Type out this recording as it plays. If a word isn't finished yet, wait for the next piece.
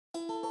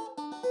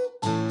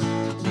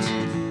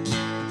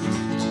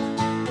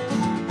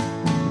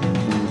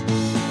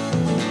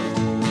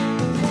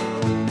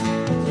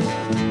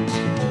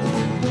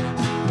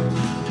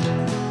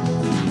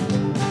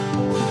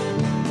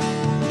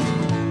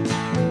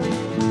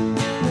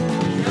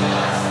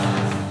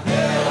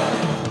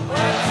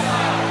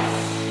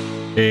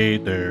Hey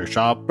there,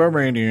 Shopper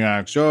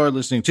Maniacs. You're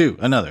listening to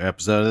another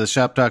episode of the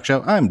Shop Talk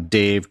Show. I'm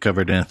Dave,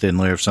 covered in a thin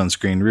layer of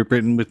sunscreen.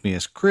 Rupert, and with me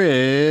is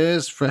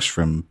Chris, fresh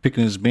from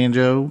picking his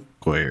banjo.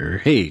 Coyer.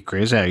 Hey,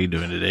 Chris, how you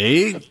doing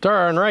today?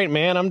 Darn right,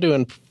 man. I'm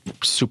doing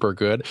super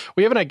good.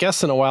 We haven't had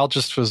guests in a while,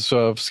 just was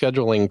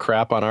scheduling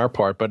crap on our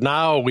part, but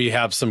now we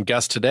have some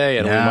guests today,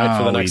 and we might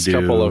for the next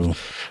couple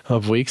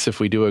of weeks if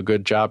we do a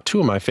good job.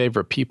 Two of my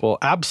favorite people,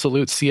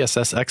 absolute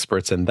CSS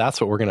experts, and that's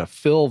what we're going to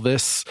fill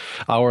this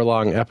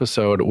hour-long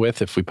episode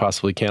with if we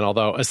possibly can.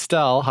 Although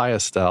Estelle, hi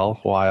Estelle,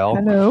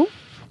 Hello.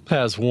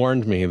 has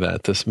warned me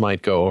that this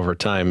might go over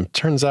time.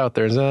 Turns out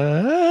there's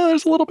a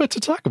little bit to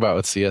talk about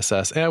with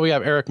CSS. And we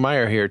have Eric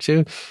Meyer here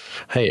too.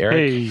 Hey, Eric.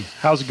 Hey,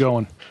 how's it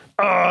going?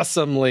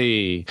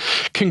 Awesomely.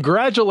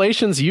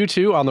 Congratulations, you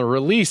two, on the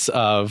release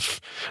of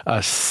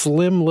a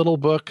slim little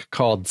book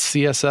called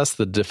CSS,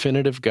 The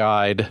Definitive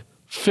Guide,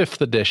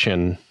 5th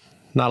edition.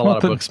 Not a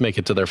lot of books make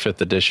it to their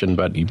 5th edition,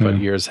 but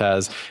yours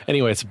has.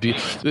 Anyway,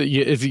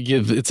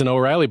 it's an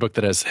O'Reilly book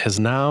that has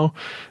now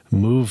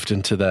moved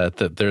into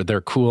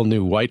their cool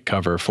new white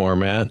cover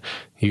format.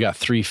 You got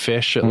 3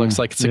 fish. It looks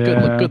like it's a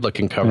good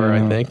looking cover,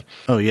 I think.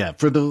 Oh yeah,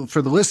 for the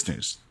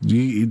listeners,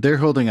 they're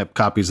holding up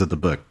copies of the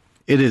book.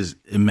 It is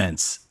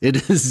immense.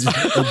 It is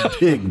a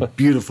big,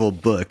 beautiful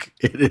book.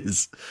 It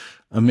is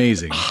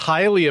amazing.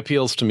 Highly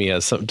appeals to me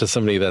as to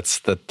somebody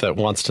that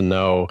wants to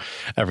know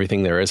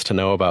everything there is to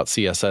know about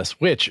CSS,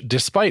 which,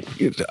 despite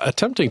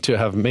attempting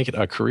to make it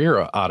a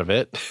career out of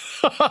it,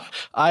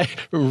 I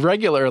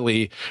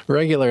regularly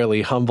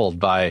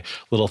humbled by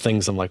little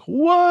things. I'm like,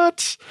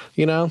 what?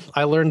 You know,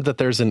 I learned that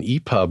there's an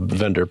EPUB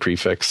vendor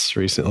prefix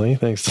recently,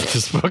 thanks to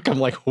this book. I'm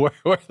like, where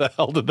the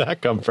hell did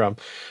that come from?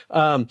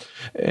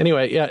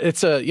 Anyway, yeah,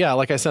 it's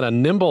like I said, a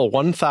nimble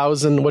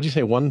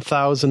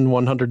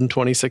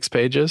 1,126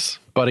 pages.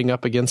 Butting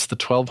up against the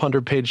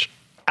 1,200 page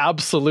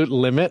absolute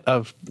limit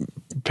of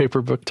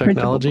paper book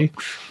technology.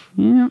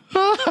 Yeah.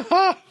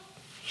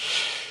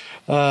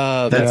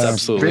 That's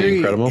absolutely very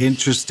incredible.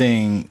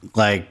 Interesting.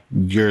 Like,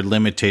 your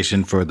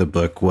limitation for the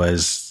book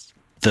was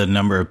the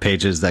number of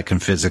pages that can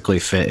physically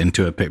fit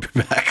into a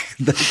paperback.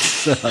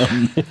 That's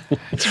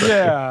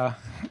Yeah,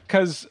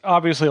 because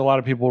obviously a lot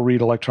of people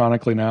read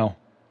electronically now,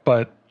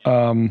 but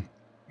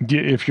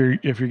if you're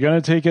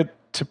going to take it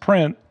to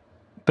print,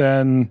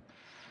 then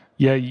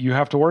yeah, you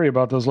have to worry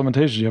about those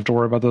limitations. You have to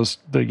worry about the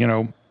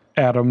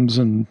atoms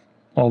and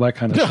all that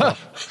kind of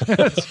stuff.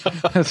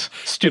 That's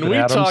stupid. Can we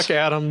atoms. talk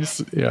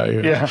atoms?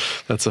 Yeah.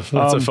 That's a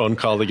phone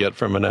call to get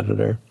from an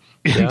editor.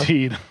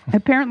 Indeed.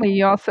 Apparently,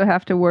 you also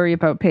have to worry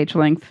about page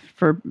length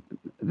for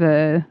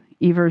the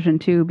eVersion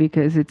 2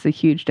 because it's a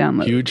huge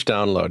download. Huge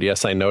download.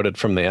 Yes, I noted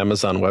from the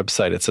Amazon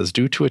website, it says,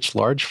 due to its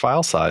large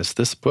file size,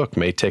 this book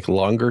may take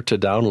longer to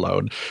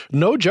download.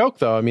 No joke,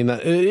 though. I mean,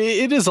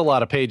 it is a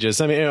lot of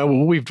pages. I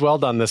mean, we've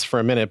dwelled on this for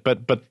a minute,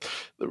 but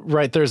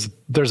right, there's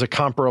a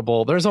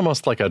comparable, there's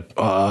almost like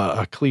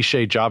a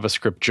cliche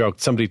JavaScript joke.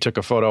 Somebody took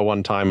a photo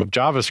one time of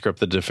JavaScript,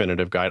 the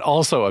definitive guide,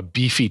 also a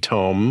beefy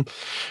tome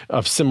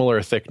of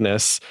similar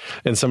thickness,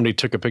 and somebody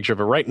took a picture of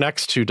it right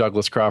next to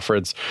Douglas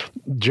Crawford's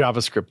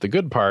JavaScript, the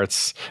good parts.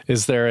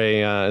 Is there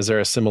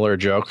a similar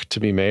joke to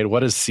be made?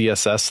 What is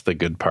CSS, the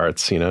good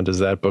parts? Does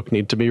that book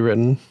need to be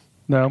written?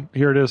 No,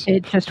 here it is.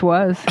 It just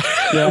was.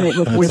 Yeah, we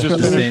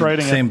just finished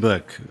writing same it.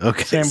 book.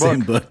 Okay, Same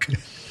book.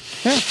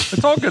 Yeah,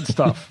 it's all good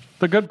stuff.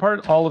 The good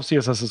part, all of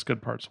CSS is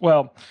good parts.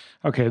 Well,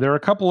 okay, there are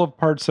a couple of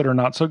parts that are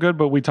not so good,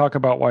 but we talk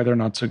about why they're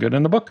not so good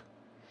in the book.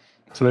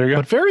 So there you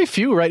go. But very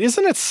few, right?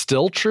 Isn't it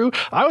still true?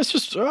 I was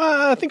just,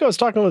 I think I was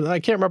talking with, I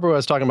can't remember who I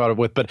was talking about it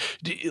with, but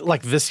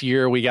like this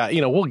year we got,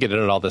 we'll get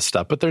into all this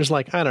stuff, but there's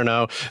like, I don't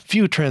know,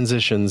 view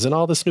transitions and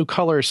all this new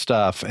color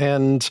stuff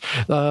and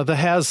the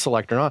has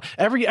selector. And all.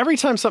 Every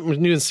time something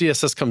new in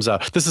CSS comes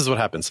out, this is what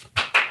happens.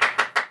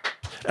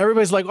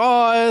 Everybody's like,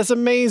 oh, it's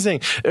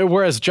amazing.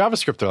 Whereas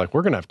JavaScript, they're like,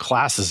 we're going to have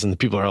classes. And the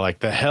people are like,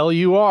 the hell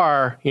you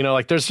are.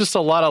 Like, there's just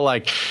a lot of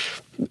like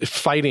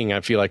fighting,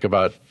 I feel like,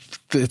 about,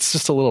 it's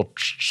just a little,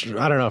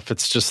 I don't know if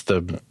it's just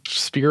the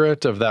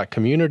spirit of that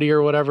community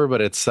or whatever, but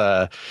it's,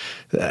 I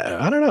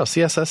don't know.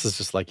 CSS is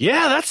just like,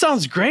 yeah, that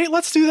sounds great.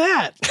 Let's do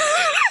that.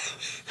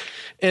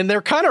 And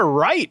they're kind of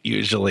right,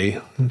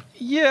 usually.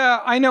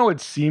 Yeah, I know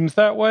it seems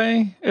that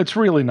way. It's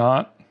really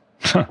not.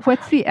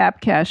 What's the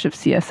app cache of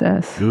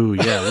CSS? Ooh,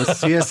 yeah.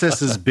 What's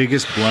CSS's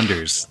biggest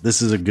blunders? This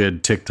is a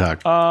good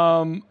TikTok.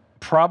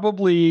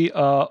 Probably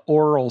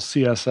oral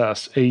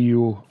CSS,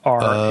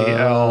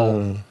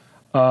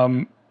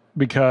 AURAL.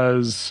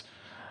 Because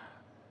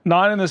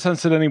not in the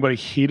sense that anybody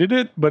hated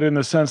it, but in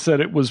the sense that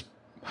it was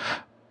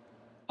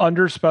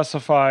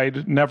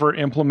underspecified, never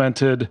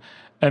implemented.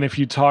 And if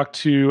you talk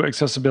to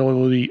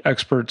accessibility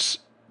experts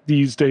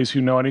these days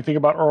who know anything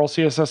about oral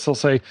CSS, they'll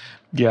say,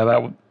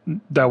 yeah,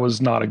 that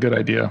was not a good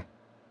idea.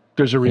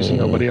 There's a reason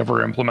nobody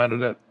ever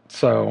implemented it.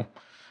 So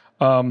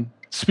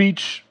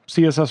speech,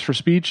 CSS for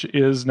speech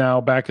is now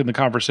back in the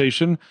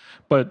conversation,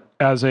 but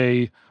as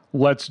a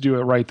let's do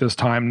it right this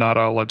time, not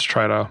a let's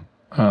try to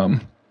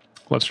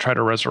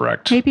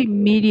resurrect. Maybe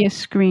media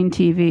screen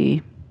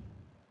TV.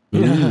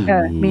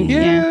 Yeah.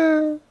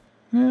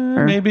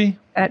 maybe.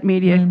 At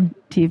Media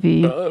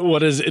TV.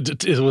 What is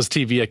it? Was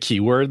TV a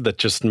keyword that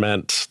just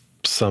meant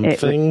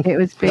something? It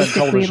was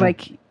basically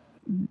like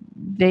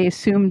they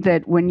assumed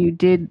that when you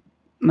did,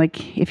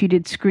 like if you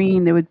did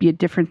screen, there would be a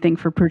different thing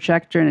for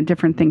projector and a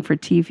different thing for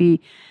TV.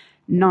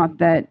 Not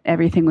that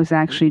everything was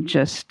actually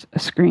just a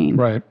screen.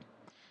 Right.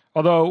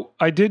 Although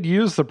I did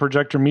use the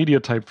projector media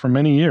type for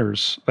many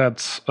years.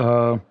 That's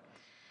part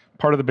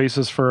of the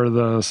basis for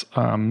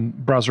the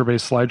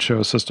browser-based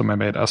slideshow system I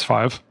made,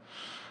 S5.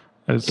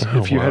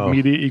 If you had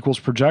media equals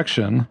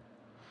projection,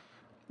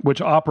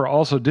 which Opera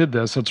also did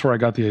this, that's where I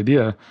got the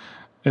idea.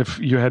 If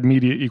you had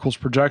media equals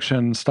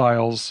projection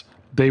styles,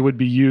 they would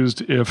be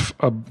used if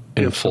the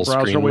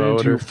browser went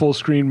into full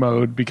screen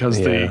mode, because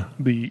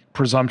the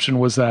presumption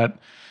was that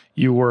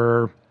you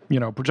were,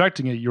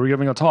 projecting it, you were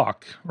giving a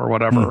talk or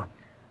whatever.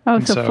 Oh,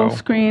 so full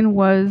screen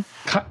was...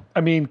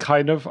 I mean,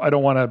 kind of. I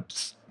don't want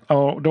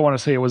to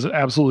say it was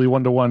absolutely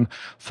one-to-one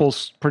full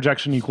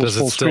projection equals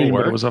full screen,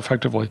 but it was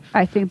effectively.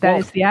 I think that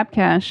is the app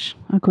cache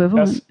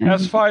equivalent.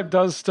 S5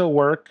 does still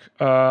work.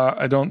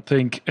 I don't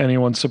think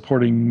anyone's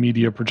supporting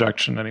media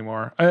projection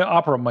anymore.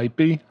 Opera might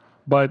be,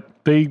 but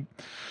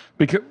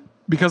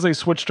because they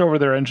switched over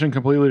their engine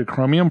completely to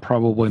Chromium,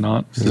 probably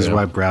not. This is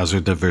why browser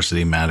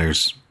diversity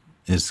matters,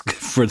 is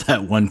for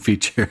that one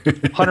feature.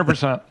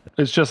 100%.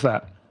 It's just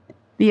that.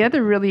 The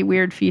other really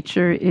weird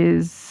feature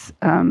is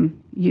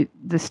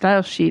the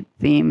style sheet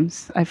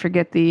themes. I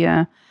forget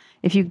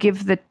if you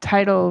give the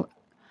title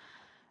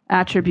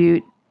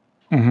attribute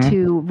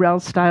to rel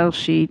style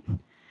sheet,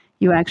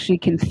 you actually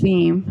can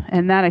theme,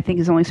 and that I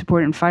think is only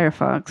supported in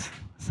Firefox.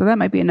 So that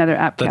might be another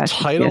app cache.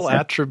 The title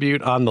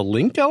attribute on the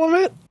link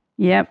element?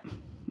 Yep,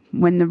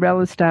 when the rel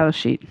is style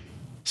sheet.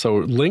 So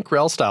link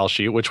rel style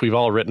sheet, which we've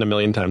all written a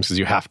million times because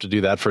you have to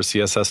do that for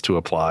CSS to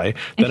apply.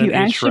 Then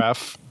an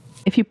href.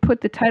 If you put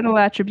the title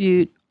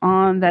attribute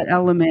on that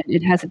element,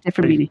 it has a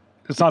different meaning.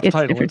 It's not the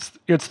title,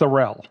 it's the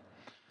rel.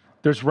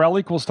 There's rel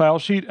equals style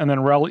sheet, and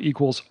then rel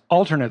equals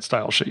alternate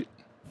style sheet.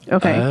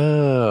 Okay.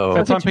 Oh.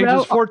 That's on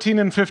pages 14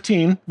 and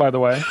 15, by the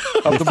way.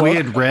 If we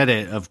had read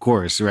it, of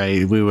course,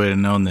 right? We would have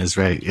known this,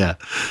 right? Yeah.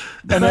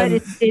 But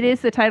it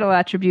is the title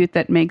attribute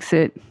that makes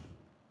it...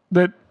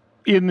 That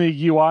in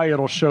the UI,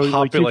 it'll show you,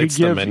 like, populates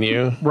the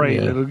menu. Right.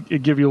 Yeah. It'll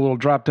give you a little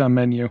drop-down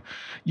menu.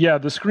 Yeah,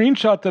 the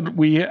screenshot that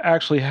we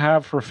actually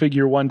have for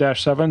figure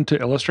 1-7 to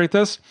illustrate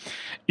this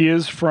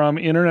is from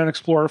Internet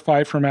Explorer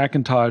 5 for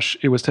Macintosh.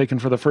 It was taken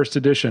for the first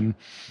edition.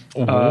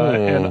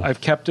 And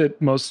I've kept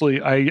it mostly.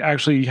 I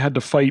actually had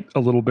to fight a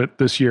little bit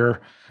this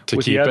year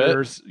with the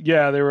editors.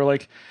 Yeah, they were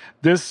like,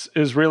 this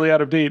is really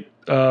out of date.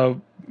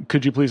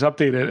 Could you please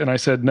update it? And I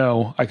said,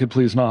 no, I could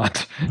please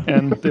not.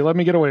 And they let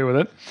me get away with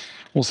it.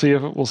 We'll see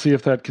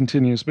if that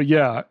continues. But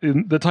yeah,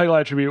 the title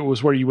attribute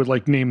was where you would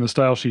like name the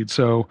style sheet.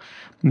 So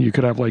you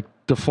could have like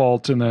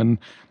default and then,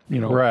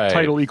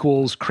 title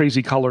equals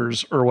crazy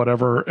colors or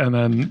whatever. And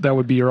then that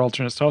would be your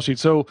alternate style sheet.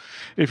 So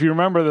if you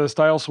remember the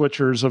style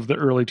switchers of the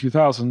early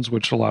 2000s,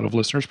 which a lot of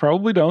listeners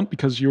probably don't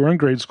because you were in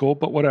grade school,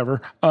 but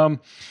whatever,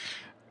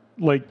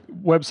 like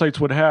websites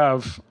would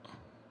have,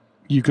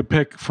 you could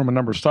pick from a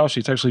number of style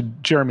sheets. Actually,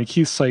 Jeremy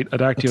Keith's site,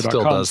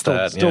 adactio.com,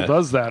 still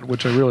does that,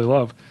 which I really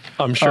love.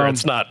 I'm sure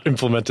it's not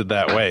implemented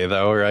that way,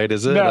 though, right?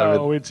 Is it?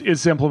 No,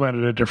 it's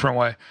implemented a different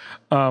way.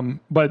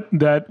 But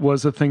that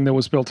was a thing that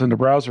was built into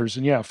browsers.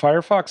 And yeah,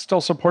 Firefox still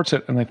supports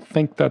it, and I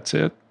think that's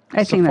it.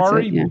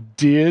 Safari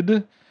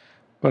did,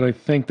 but I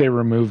think they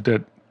removed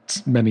it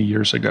many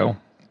years ago.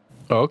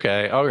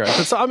 Okay.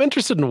 So I'm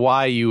interested in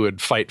why you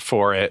would fight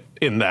for it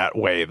in that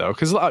way, though,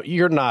 because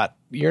you're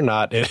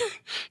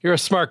a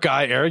smart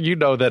guy, Eric. You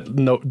know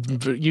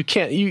that you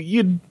can't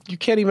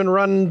even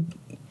run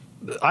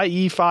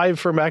IE5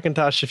 for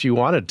Macintosh if you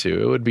wanted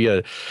to. It would be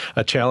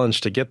a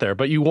challenge to get there,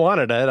 but you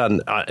wanted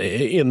it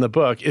in the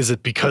book. Is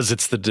it because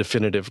it's the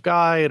definitive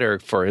guide or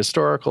for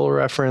historical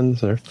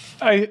reference? Or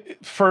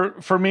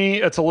for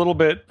me, it's a little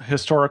bit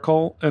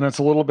historical, and it's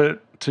a little bit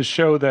to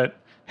show that,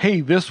 hey,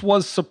 this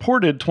was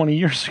supported 20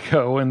 years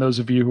ago, and those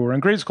of you who were in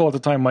grade school at the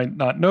time might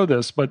not know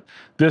this, but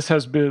this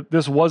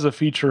was a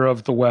feature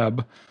of the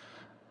web,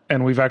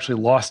 and we've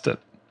actually lost it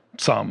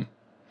some.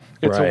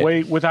 It's a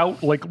way,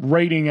 without like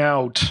writing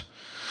out,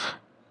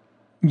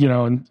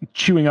 and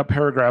chewing up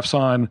paragraphs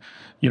on,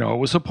 it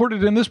was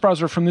supported in this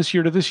browser from this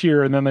year to this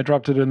year, and then they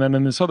dropped it, and then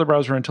in this other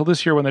browser until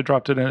this year when they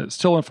dropped it, and it's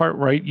still in Fire,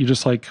 right? You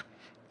just like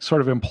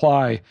sort of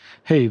imply,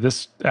 hey,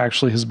 this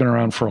actually has been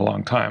around for a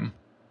long time.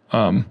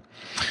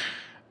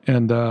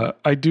 And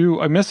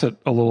I miss it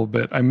a little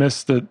bit. I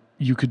miss that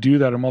you could do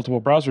that in multiple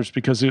browsers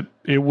because it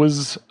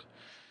was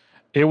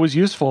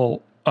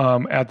useful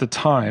at the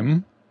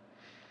time.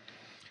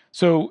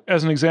 So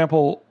as an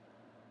example,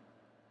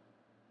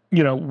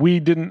 we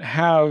didn't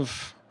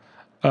have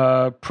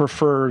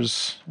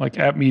prefers, like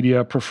App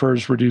Media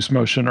prefers reduced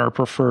motion or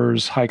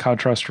prefers high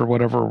contrast or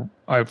whatever.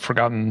 I've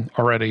forgotten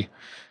already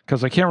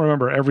because I can't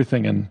remember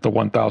everything in the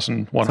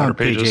 1,100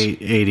 pages. Page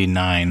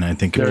 89, I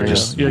think.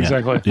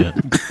 Exactly. Yeah.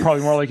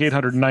 Probably more like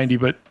 890,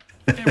 but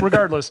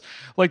regardless,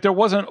 like there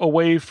wasn't a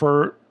way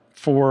for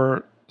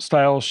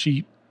style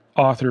sheet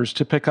authors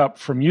to pick up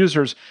from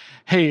users,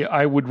 hey,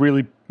 I would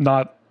really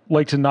not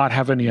like to not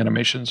have any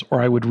animations,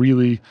 or I would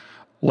really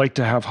like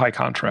to have high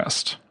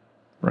contrast,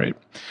 right?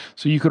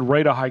 So you could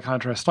write a high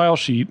contrast style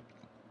sheet,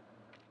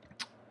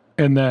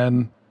 and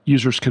then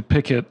users could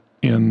pick it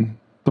in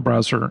the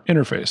browser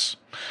interface.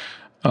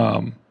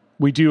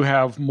 We do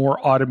have more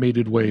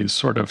automated ways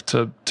sort of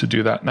to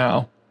do that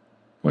now,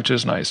 which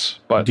is nice.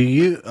 But do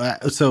you,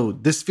 so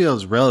this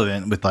feels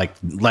relevant with like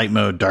light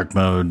mode, dark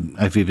mode.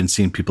 I've even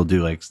seen people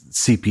do like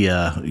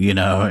sepia,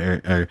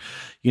 or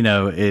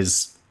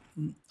is,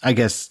 I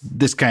guess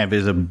this kind of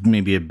is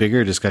maybe a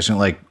bigger discussion.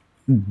 Like,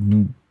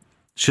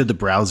 should the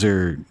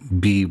browser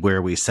be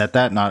where we set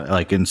that, not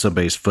like in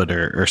somebody's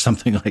footer or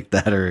something like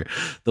that, or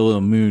the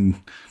little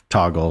moon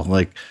toggle?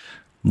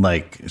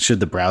 Like, should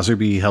the browser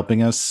be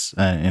helping us?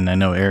 And I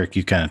know, Eric,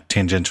 you kind of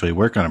tangentially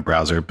work on a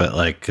browser, but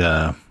like,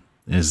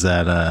 is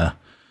that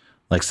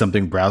like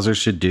something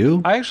browsers should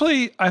do? I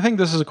think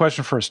this is a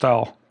question for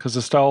Estelle, because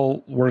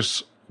Estelle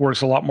works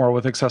a lot more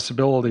with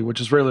accessibility,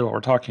 which is really what we're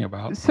talking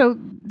about. So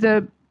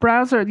the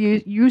browser,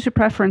 the user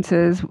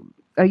preferences,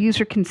 a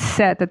user can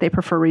set that they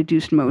prefer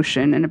reduced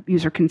motion, and a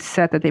user can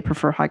set that they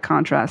prefer high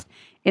contrast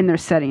in their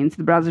settings,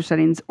 the browser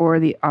settings or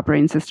the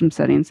operating system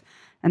settings.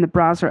 And the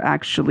browser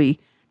actually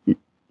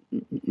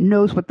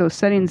knows what those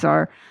settings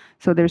are.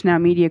 So there's now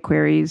media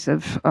queries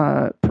of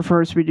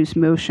prefers reduced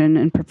motion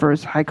and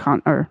prefers high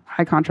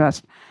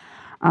contrast.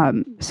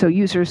 So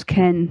users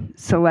can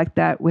select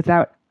that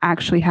without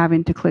actually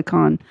having to click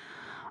on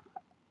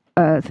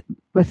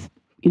with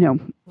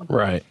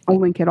right, a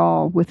link at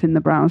all within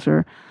the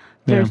browser.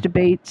 There's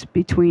debates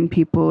between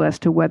people as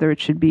to whether it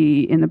should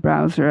be in the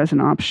browser as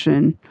an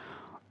option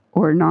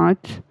or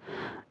not.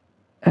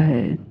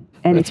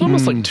 And it's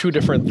almost like two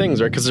different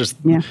things, right? Because there's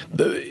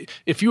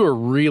if we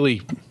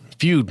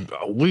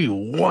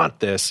want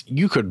this,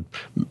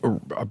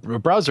 a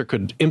browser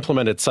could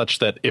implement it such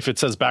that if it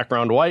says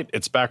background white,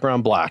 it's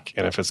background black,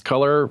 and if it's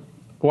color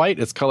white,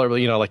 it's color,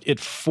 like it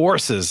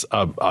forces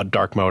a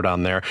dark mode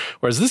on there.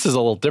 Whereas this is a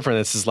little different.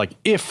 This is like,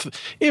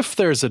 if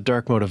there's a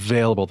dark mode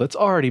available that's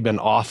already been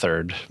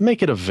authored,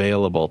 make it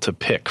available to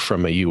pick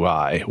from a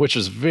UI, which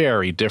is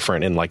very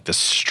different in like the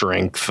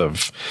strength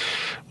of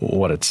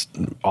what it's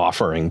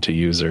offering to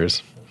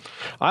users.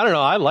 I don't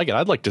know. I like it.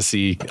 I'd like to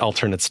see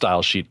alternate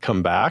style sheet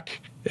come back.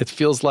 It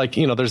feels like,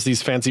 there's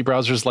these fancy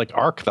browsers like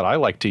Arc that I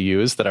like to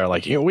use that are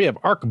like, we have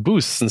Arc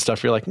boosts and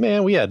stuff. You're like,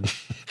 man, we had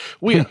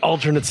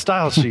alternate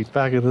style sheets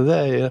back in the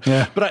day.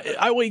 Yeah. But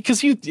I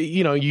because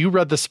you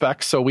read the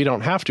specs, so we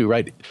don't have to,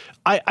 right?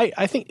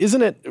 I think,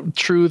 isn't it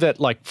true that,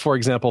 like, for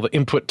example, the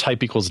input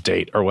type equals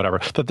date or whatever,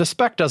 that the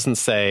spec doesn't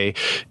say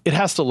it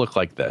has to look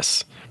like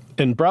this?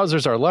 And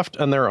browsers are left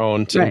on their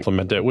own to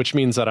implement it, which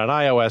means that on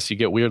iOS, you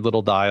get weird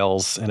little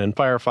dials. And in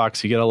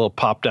Firefox, you get a little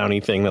pop-downy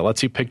thing that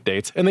lets you pick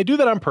dates. And they do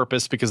that on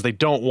purpose because they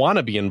don't want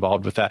to be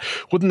involved with that.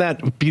 Wouldn't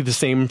that be the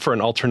same for an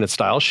alternate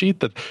style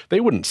sheet? That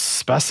they wouldn't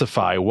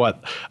specify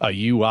what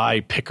a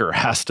UI picker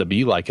has to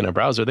be like in a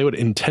browser. They would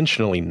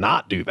intentionally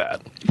not do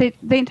that. They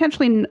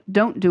intentionally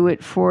don't do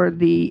it for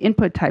the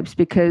input types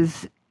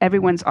because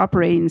everyone's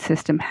operating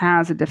system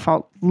has a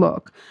default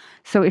look.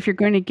 So if you're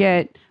going to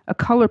get a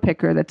color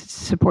picker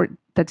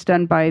that's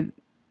done by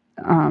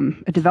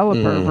a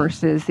developer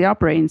versus the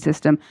operating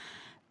system,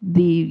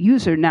 the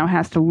user now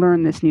has to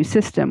learn this new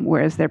system,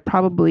 whereas they're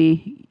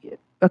probably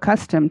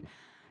accustomed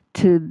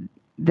to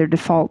their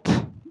default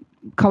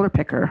color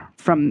picker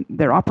from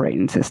their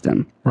operating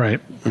system.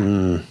 Right.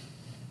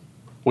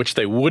 Which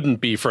they wouldn't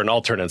be for an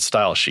alternate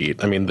style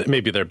sheet. I mean,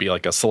 maybe there'd be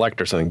like a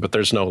select or something, but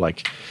there's no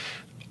like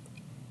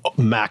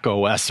Mac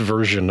OS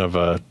version of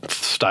a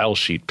style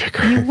sheet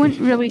picker. You wouldn't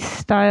really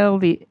style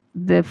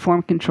the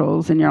form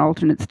controls in your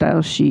alternate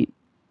style sheet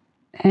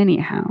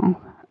anyhow.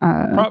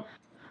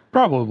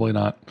 Probably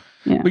not.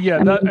 Yeah. But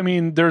yeah, I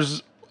mean,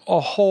 there's a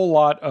whole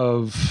lot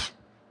of,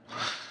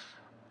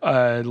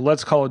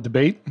 let's call it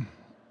debate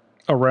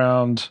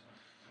around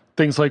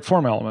things like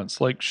form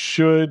elements. Like,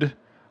 should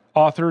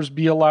authors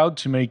be allowed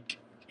to make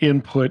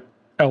input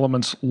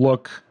elements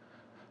look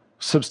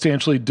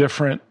substantially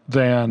different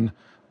than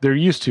they're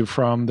used to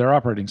from their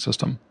operating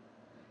system,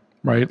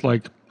 right?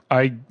 Like,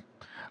 I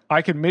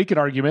can make an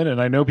argument,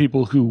 and I know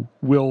people who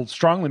will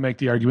strongly make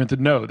the argument that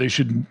no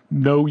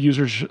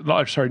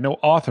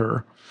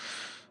author,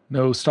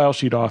 no style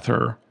sheet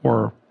author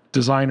or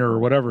designer or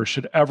whatever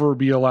should ever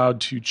be allowed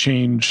to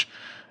change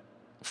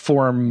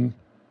form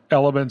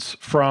elements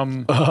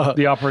from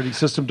the operating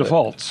system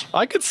defaults.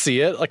 I could see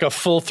it, like a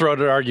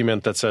full-throated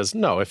argument that says,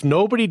 no, if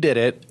nobody did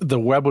it, the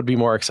web would be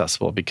more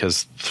accessible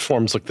because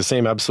forms look the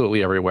same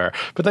absolutely everywhere.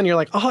 But then you're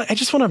like, oh, I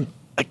just want to,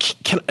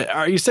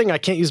 are you saying I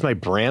can't use my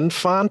brand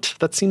font?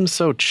 That seems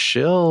so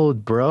chill,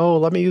 bro.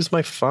 Let me use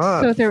my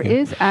font. So there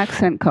is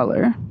accent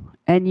color,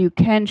 and you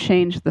can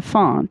change the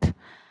font.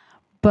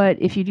 But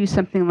if you do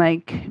something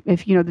like,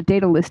 the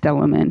data list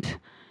element,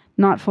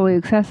 not fully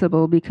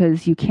accessible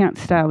because you can't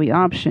style the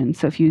option.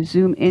 So if you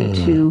zoom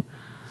into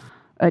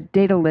a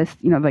data list,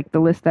 like the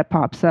list that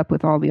pops up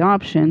with all the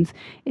options,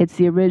 it's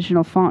the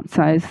original font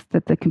size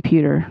that the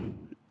computer,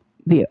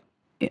 the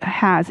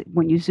has.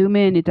 When you zoom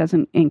in, it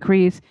doesn't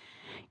increase.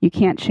 You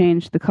can't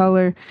change the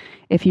color.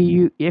 If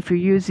you're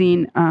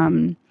using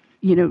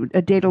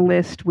a data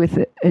list with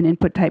an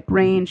input type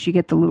range, you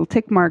get the little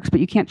tick marks, but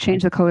you can't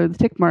change the color of the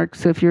tick marks.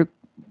 So if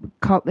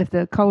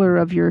the color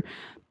of your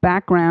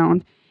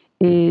background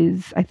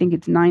is, I think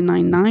it's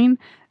 999,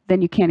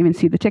 then you can't even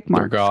see the tick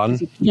marks. They're gone.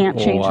 You can't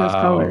change those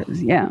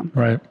colors. Yeah.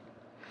 Right.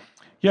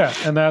 Yeah,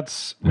 and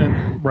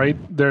right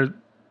there.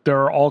 There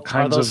are all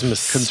kinds of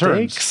mistakes,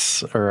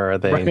 concerns. or are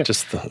they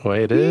just the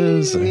way it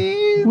is?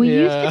 We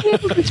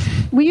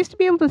used to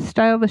be able to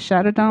style the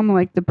shadow DOM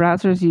like the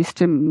browsers used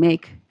to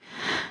make.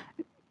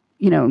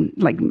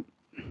 Like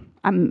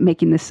I'm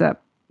making this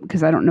up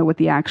because I don't know what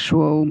the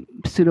actual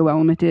pseudo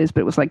element is,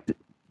 but it was like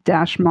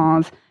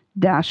 -moz,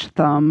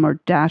 -thumb, or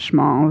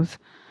 -moz,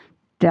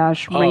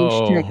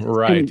 -range ticks.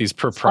 Right, these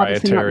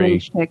proprietary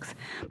range ticks,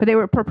 but they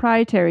were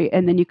proprietary,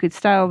 and then you could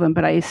style them.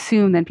 But I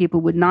assume then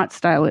people would not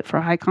style it for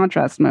high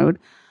contrast mode.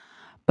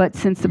 But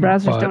since the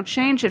browsers don't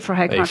change it for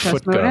high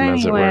contrast mode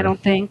anyway, I don't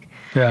think.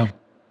 Yeah,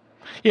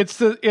 it's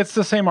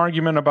the same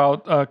argument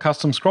about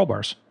custom scroll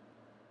bars,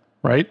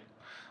 right?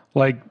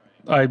 Like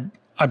I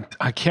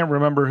can't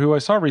remember who I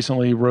saw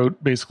recently wrote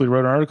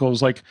an article. It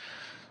was like,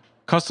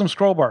 custom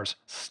scroll bars,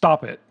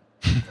 stop it.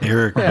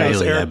 Eric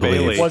Bailey, I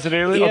believe. Was it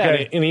Bailey? Yeah,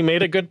 okay. and he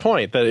made a good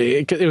point that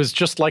it was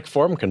just like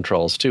form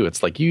controls too.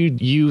 It's like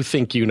you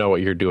think you know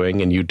what you're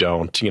doing and you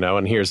don't,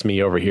 and here's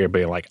me over here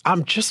being like,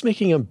 I'm just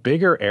making them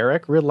bigger,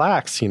 Eric,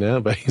 relax,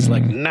 But he's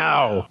like,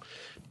 no,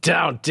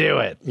 don't do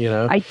it,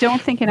 I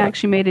don't think it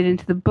actually made it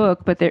into the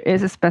book, but there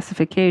is a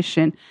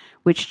specification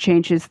which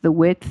changes the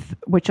width,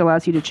 which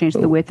allows you to change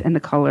the width and the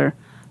color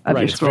of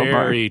your scroll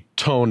bar. It's very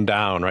toned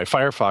down, right?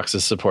 Firefox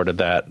has supported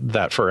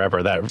that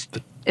forever.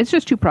 It's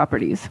just two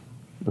properties.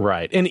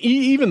 Right. And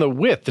even the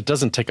width, it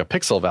doesn't take a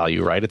pixel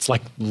value, right? It's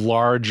like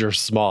large or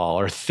small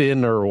or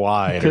thin or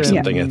wide or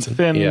something. It's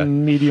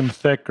thin, medium,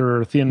 thick,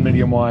 or thin,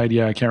 medium, wide.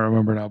 Yeah, I can't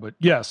remember now, but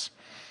yes,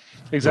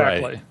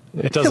 exactly.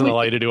 Right. It doesn't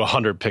allow you to do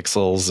 100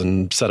 pixels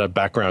and set a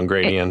background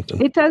gradient.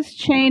 It does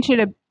change it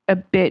a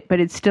bit, but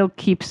it still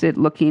keeps it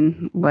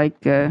looking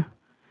like it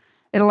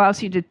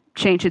allows you to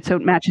change it so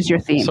it matches your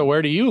theme. So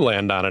where do you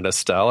land on it,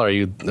 Estelle?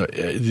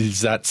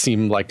 Does that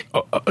seem like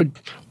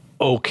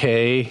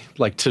okay,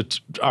 like to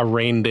a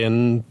reined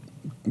in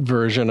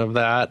version of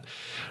that?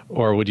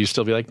 Or would you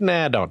still be like,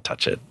 nah, don't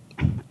touch it?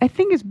 I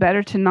think it's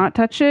better to not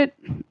touch it.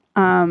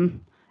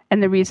 And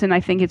the reason I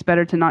think it's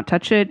better to not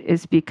touch it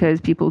is because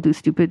people do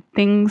stupid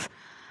things.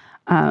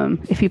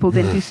 If people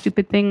didn't do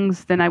stupid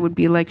things, then I would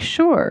be like,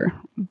 sure,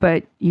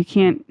 but you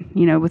can't,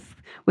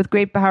 with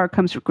great power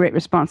comes great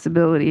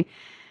responsibility.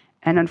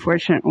 And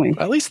unfortunately,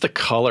 at least the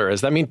color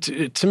is,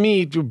 to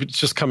me,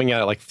 just coming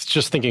at it, like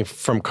just thinking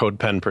from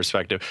CodePen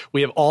perspective, we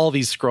have all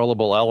these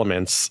scrollable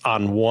elements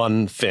on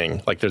one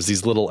thing. Like there's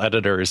these little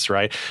editors,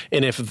 right?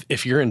 And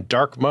if you're in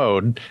dark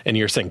mode and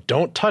you're saying,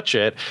 don't touch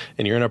it,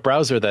 and you're in a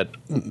browser that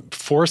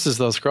forces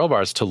those scroll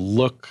bars to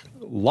look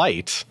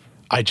light,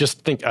 I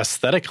just think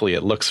aesthetically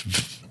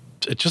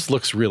it just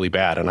looks really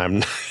bad, and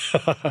I'm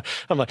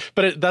like,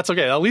 but that's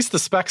okay. At least the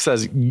spec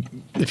says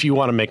if you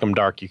want to make them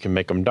dark, you can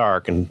make them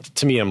dark. And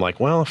to me, I'm like,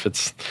 well, if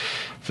it's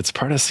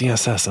part of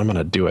CSS, I'm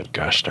gonna do it.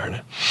 Gosh darn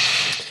it.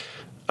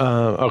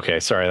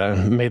 Okay, sorry,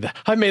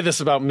 I made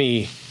this about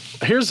me.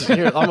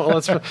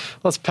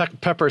 Let's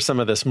pepper some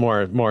of this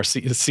more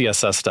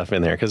CSS stuff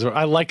in there, because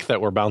I like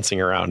that we're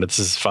bouncing around. This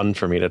is fun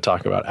for me to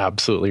talk about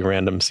absolutely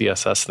random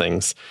CSS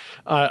things.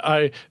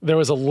 There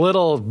was a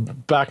little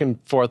back and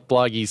forth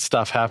bloggy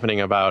stuff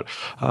happening about,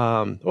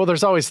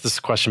 there's always this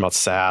question about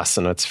Sass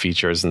and its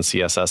features and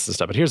CSS and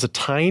stuff. But here's a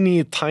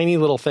tiny, tiny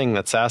little thing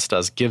that Sass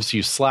does, gives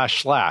you /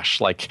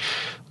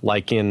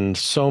 like in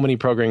so many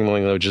programming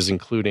languages,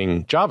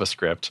 including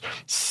JavaScript,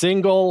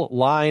 single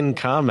line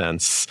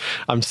comments.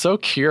 I'm so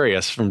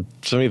curious, from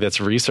somebody that's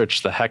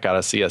researched the heck out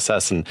of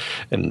CSS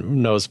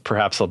and knows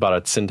perhaps about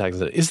its syntax.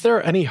 Is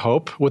there any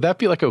hope? Would that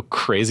be like a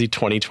crazy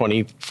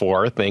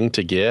 2024 thing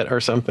to get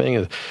or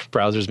something?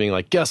 Browsers being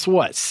like, guess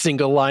what?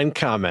 Single line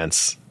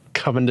comments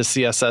coming to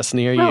CSS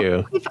near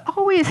you. We've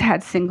always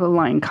had single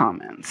line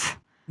comments.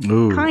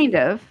 Ooh. Kind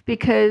of,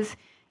 because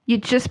you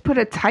just put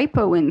a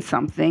typo in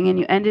something and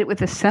you end it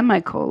with a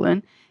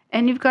semicolon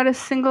and you've got a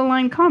single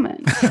line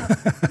comment.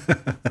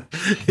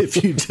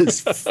 If you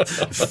just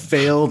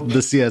failed the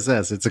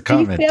CSS, it's a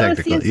comment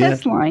technically. A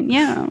CSS line,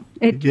 yeah.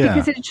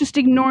 Because it just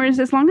ignores,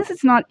 as long as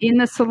it's not in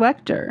the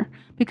selector,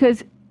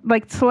 because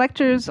like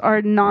selectors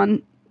are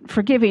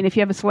non-forgiving. If you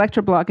have a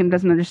selector block and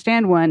doesn't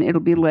understand one,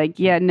 it'll be like,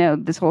 yeah, no,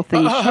 this whole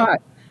thing is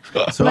shot.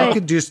 So I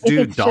could just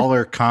do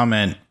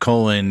 $comment :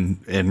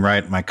 and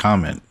write my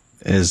comment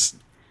as.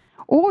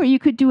 Or you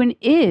could do an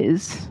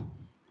is.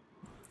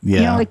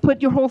 Yeah. Like put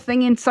your whole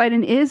thing inside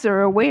an is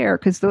or a where,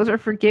 because those are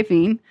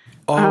forgiving.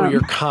 Oh,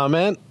 your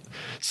comment?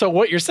 So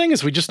what you're saying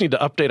is we just need to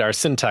update our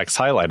syntax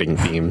highlighting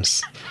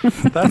themes.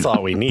 That's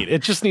all we need.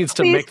 It just needs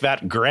to make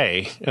that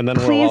gray, and then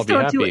we'll all be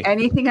happy. Please don't do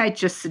anything I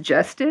just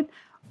suggested.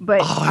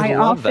 But I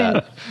love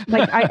that.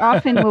 I'll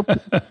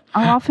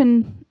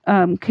often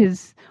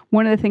because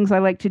one of the things I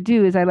like to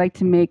do is I like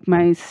to make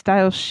my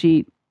style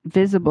sheet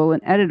visible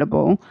and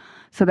editable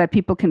so that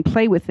people can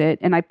play with it.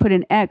 And I put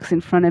an X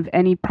in front of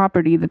any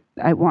property that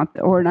I want,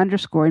 or an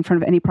underscore in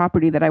front of any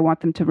property that I want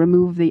them to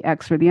remove the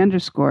X or the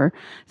underscore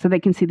so they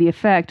can see the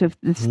effect of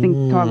this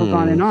thing toggled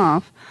on and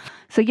off.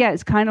 So yeah,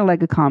 it's kind of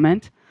like a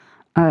comment.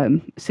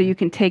 So you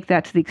can take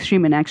that to the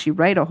extreme and actually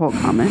write a whole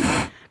comment,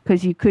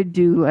 because you could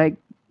do like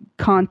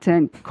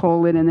content :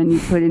 and then you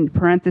put in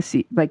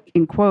parentheses, like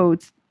in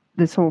quotes,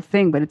 this whole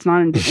thing, but it's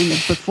not in the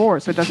before,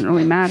 so it doesn't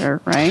really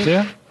matter, right?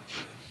 Yeah.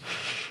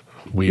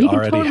 We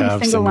already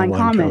have single line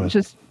comment.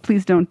 Just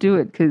please don't do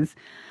it, because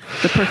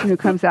the person who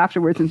comes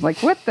afterwards is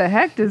like, what the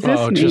heck does this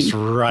mean? Just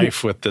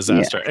rife with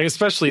disaster. Yeah.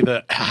 Especially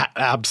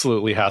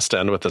absolutely has to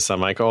end with a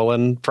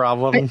semicolon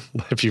problem. Right.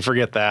 If you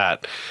forget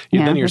that,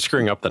 then you're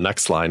screwing up the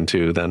next line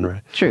too, then,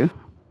 right? True.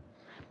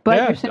 But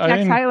your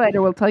syntax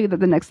highlighter will tell you that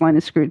the next line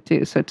is screwed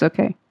too, so it's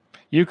okay.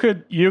 You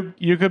could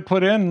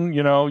put in,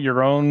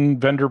 your own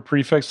vendor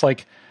prefix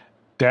like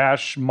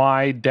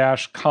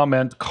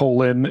 -my-comment :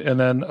 and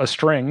then a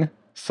string,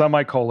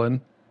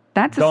 semicolon.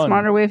 That's a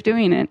smarter way of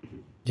doing it.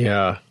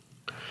 Yeah.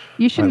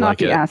 You should not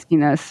be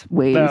asking us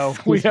ways. No,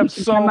 we have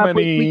so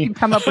many. We can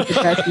come up with the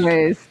best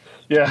ways.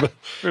 Yeah,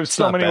 there's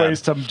so many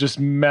ways to just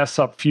mess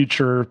up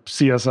future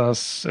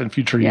CSS and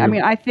future. Yeah, I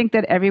mean, I think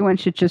that everyone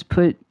should just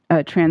put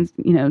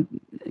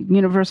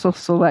universal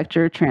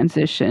selector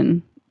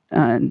transition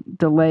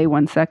delay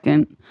 1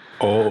 second.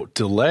 Oh,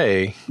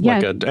 delay? Yeah,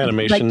 like an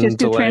animation like just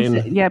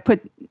delay?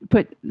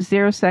 Put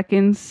 0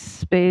 seconds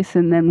space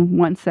and then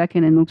 1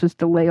 second, and it'll just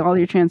delay all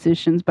your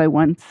transitions by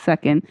 1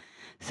 second.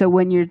 So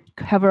when you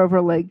hover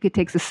over it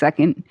takes a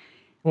second.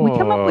 We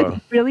come up with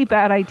really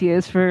bad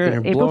ideas for You're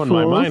April blowing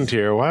Fools. my mind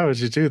here. Why would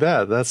you do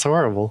that? That's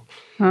horrible.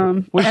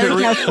 Eric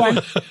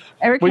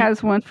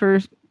has one for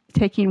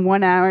taking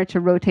 1 hour to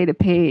rotate a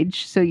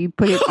page. So you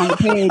put it on the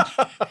page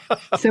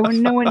so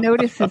no one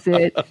notices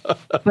it.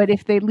 But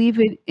if they leave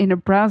it in a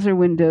browser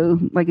window,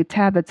 like a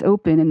tab that's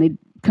open, and they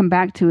come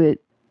back to it,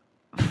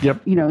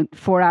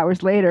 4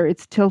 hours later,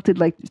 it's tilted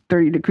like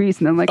 30 degrees.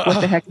 And I'm like,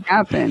 what the heck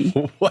happened?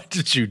 What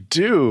did you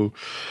do?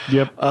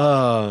 Yep.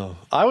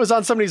 I was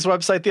on somebody's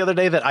website the other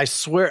day that I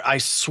swear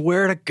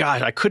to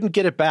God, I couldn't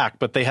get it back,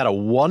 but they had a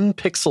 1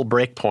 pixel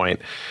breakpoint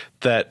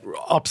that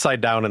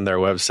upside down in their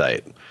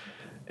website.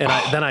 And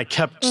I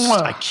kept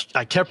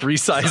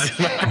resizing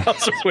my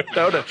browser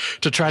window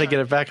to try to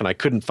get it back, and I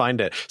couldn't find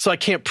it. So I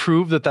can't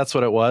prove that that's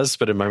what it was,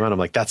 but in my mind, I'm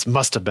like, that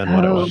must have been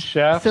what it was.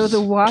 Chefs. So the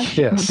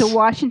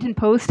Washington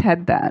Post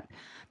had that.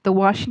 The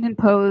Washington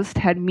Post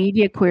had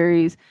media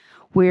queries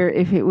where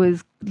if it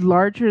was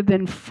larger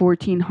than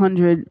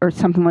 1400 or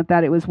something like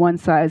that, it was one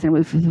size, and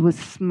it was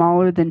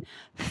smaller than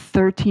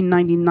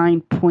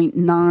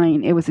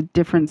 1399.9, it was a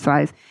different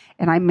size.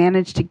 And I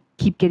managed to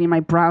keep getting my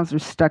browser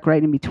stuck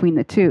right in between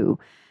the two.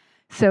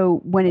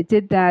 So when it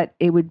did that,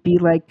 it would be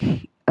like,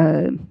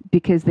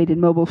 because they did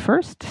mobile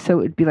first, so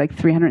it would be like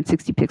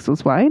 360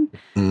 pixels wide.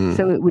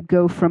 So it would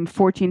go from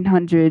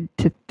 1400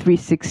 to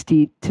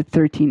 360 to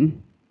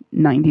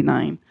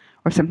 1399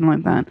 or something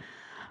like that.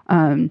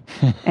 And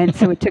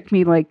so it took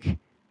me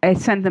I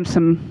sent them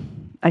some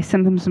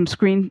some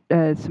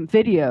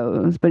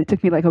videos, but it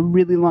took me like a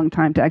really long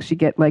time to actually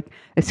get like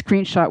a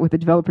screenshot with the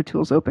developer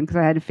tools open, because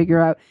I had to figure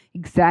out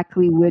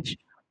exactly which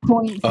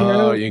point.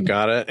 Oh, you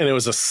got it. And it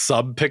was a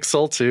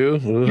sub-pixel too?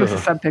 Ugh. It was a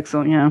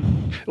sub-pixel, yeah.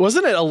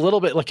 Wasn't it a little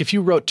bit like if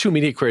you wrote 2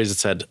 media queries that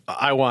said,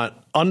 I want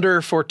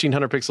under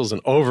 1400 pixels and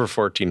over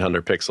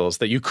 1400 pixels,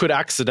 that you could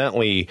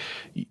accidentally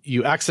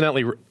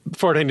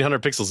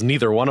 1400 pixels,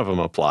 neither one of them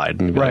applied.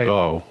 And you'd be like,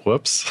 oh,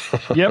 whoops.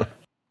 Yep.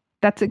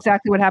 That's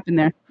exactly what happened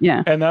there.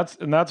 Yeah. And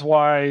that's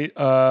why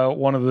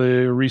one of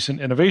the recent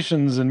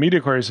innovations in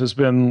media queries has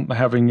been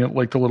having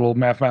like the little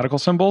mathematical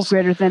symbols.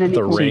 Greater than and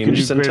the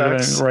range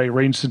syntax.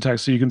 Range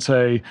syntax. So you can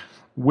say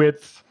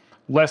width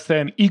less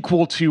than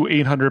equal to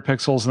 800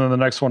 pixels, and then the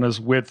next one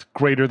is width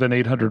greater than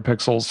 800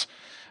 pixels.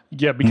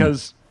 Yeah,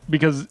 because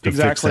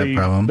exactly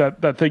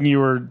that thing you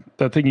were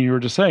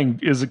just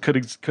saying is it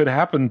could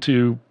happen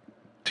to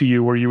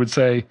you, where you would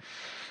say,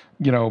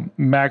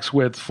 max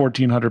width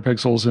 1400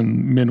 pixels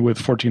and min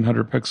width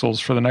 1400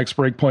 pixels for the next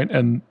breakpoint.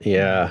 And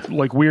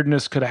like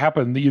weirdness could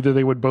happen. Either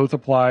they would both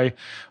apply,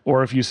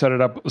 or if you set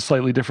it up a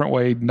slightly different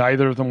way,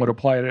 neither of them would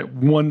apply it at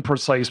one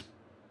precise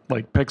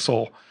like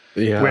pixel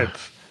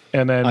width.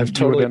 And then I've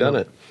totally done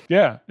it.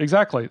 Yeah,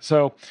 exactly.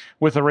 So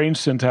with the range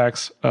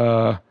syntax,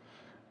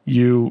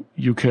 you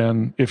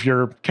can, if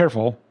you're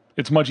careful,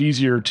 it's much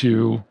easier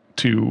to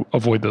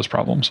avoid those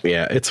problems.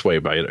 Yeah, it's way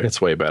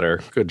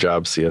better. Good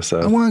job,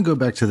 CSS. I want to go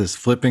back to this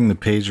flipping the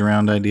page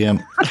around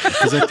idea,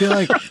 because I feel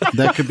like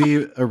that could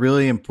be a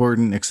really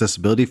important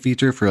accessibility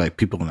feature for like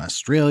people in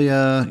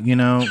Australia,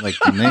 like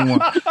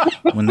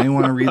when they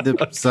want to read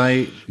the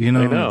site,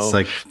 it's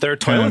like their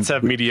toilets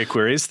have media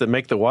queries that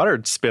make the water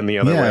spin the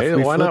other way. If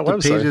we Why flip not the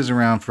website? pages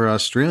around for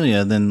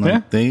Australia, then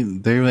they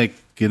like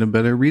get a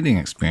better reading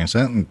experience.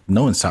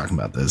 No one's talking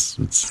about this.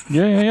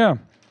 Yeah.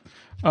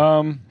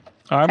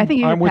 I think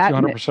you I'm could with you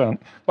patent 100%.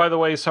 By the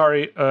way,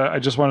 sorry, I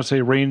just want to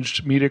say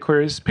ranged media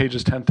queries,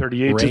 pages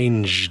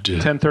 1038 to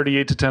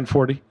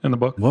 1040 in the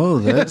book. Whoa,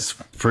 that's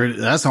pretty.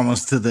 That's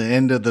almost to the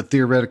end of the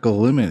theoretical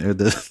limit or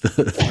the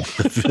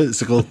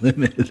physical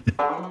limit.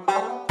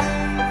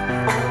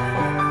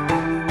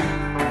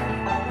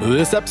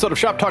 This episode of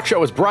Shop Talk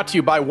Show is brought to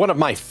you by one of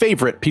my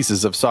favorite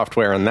pieces of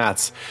software, and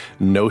that's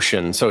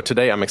Notion. So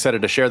today I'm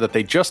excited to share that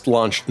they just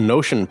launched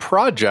Notion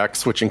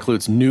Projects, which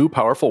includes new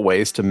powerful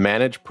ways to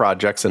manage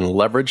projects and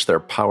leverage their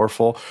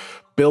powerful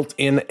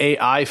built-in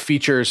AI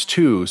features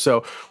too.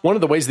 So one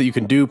of the ways that you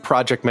can do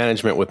project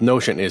management with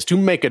Notion is to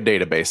make a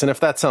database. And if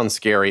that sounds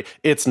scary,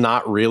 it's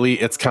not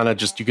really. It's kind of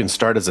just, you can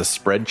start as a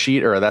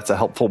spreadsheet, or that's a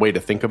helpful way to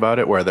think about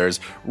it, where there's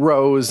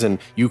rows and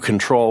you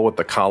control what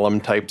the column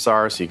types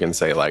are. So you can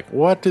say like,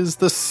 what is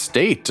the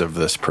state of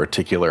this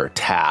particular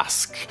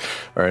task?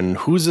 And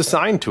who's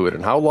assigned to it?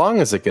 And how long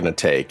is it going to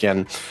take?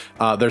 And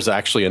there's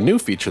actually a new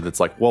feature that's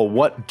like, well,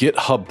 what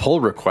GitHub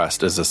pull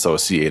request is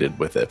associated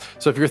with it?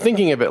 So if you're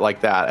thinking of it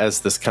like that,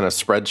 as this kind of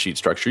spreadsheet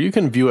structure, you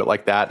can view it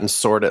like that and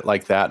sort it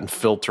like that and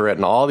filter it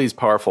and all these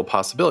powerful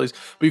possibilities.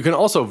 But you can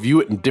also view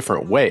it in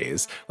different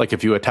ways. Like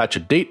if you attach a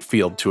date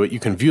field to it, you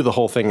can view the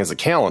whole thing as a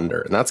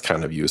calendar, and that's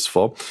kind of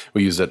useful.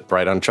 We use it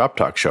right on Shop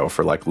Talk Show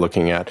for like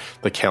looking at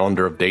the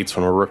calendar of dates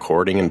when we're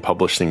recording and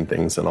publishing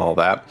things and all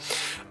that.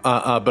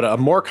 But a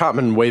more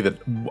common way that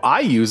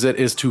I use it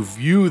is to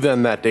view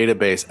then that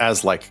database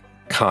as like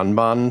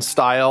Kanban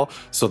style.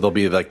 So there'll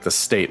be like the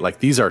state, like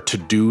these are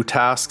to-do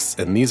tasks,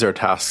 and these are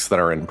tasks that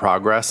are in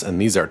progress,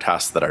 and these are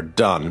tasks that are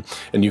done.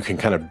 And you can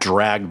kind of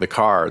drag the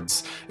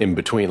cards in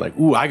between, like,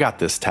 ooh, I got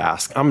this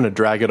task. I'm going to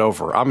drag it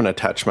over. I'm going to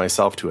attach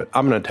myself to it.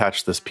 I'm going to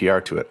attach this PR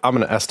to it. I'm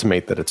going to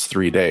estimate that it's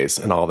 3 days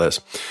and all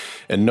this.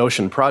 And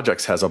Notion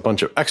Projects has a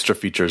bunch of extra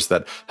features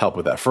that help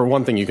with that. For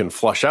one thing, you can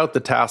flush out the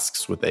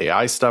tasks with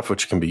AI stuff,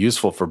 which can be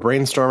useful for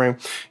brainstorming.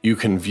 You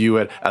can view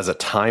it as a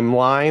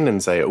timeline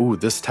and say, ooh,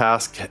 this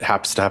task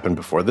happens to happen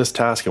before this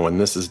task, and when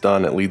this is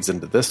done, it leads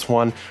into this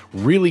one.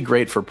 Really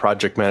great for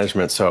project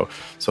management. So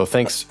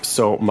thanks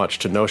so much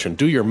to Notion.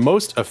 Do your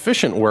most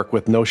efficient work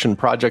with Notion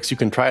Projects. You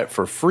can try it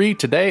for free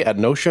today at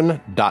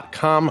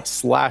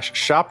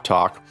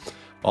notion.com/shoptalk.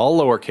 All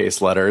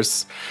lowercase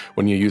letters.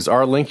 When you use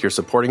our link, you're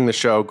supporting the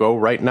show. Go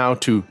right now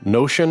to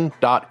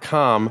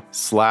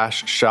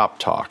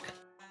notion.com/shoptalk.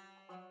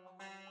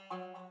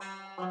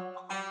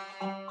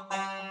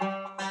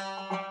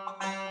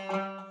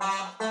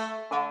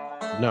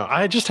 No,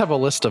 I just have a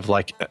list of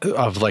like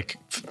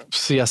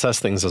CSS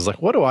things. I was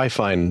like, what do I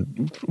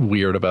find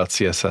weird about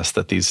CSS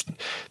that these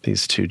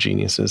two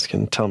geniuses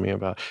can tell me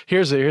about?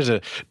 Here's a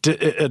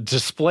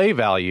display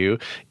value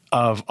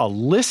of a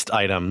list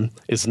item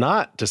is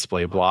not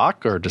display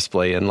block or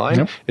display inline.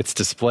 Yep. It's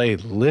display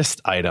list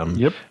item.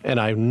 Yep. And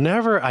I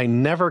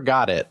never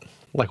got it.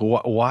 Like,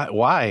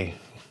 why?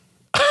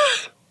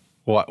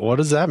 What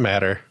does that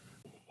matter?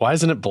 Why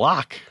isn't it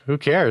block? Who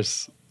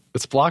cares?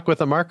 It's block with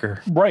a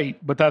marker. Right,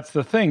 but that's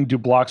the thing. Do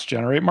blocks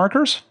generate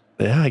markers?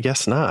 Yeah, I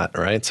guess not,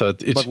 right? So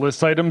but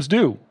list items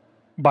do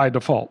by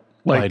default.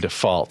 By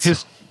default.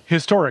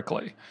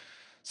 Historically.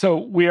 So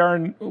we are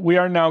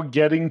now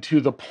getting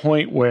to the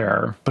point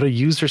where... But a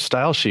user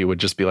style sheet would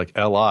just be like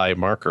li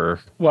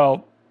marker.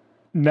 Well,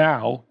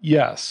 now,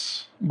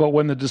 yes. But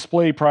when the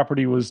display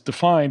property was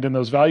defined and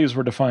those values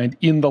were defined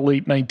in the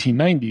late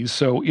 1990s,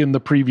 so in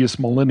the previous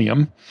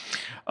millennium...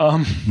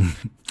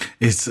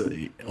 It's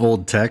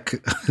old tech.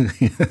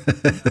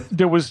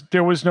 There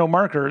was no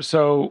marker.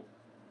 So,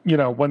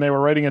 when they were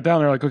writing it down,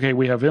 they're like, okay,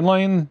 we have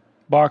inline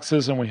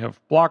boxes and we have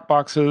block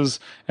boxes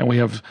and we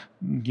have,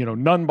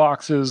 none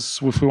boxes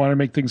if we want to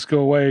make things go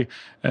away.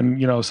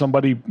 And,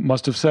 somebody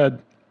must have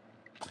said,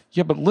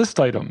 yeah, but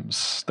list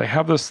items, they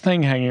have this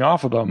thing hanging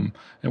off of them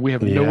and we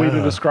have no way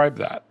to describe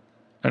that.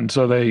 And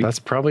so that's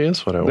probably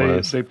is what it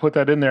was. They put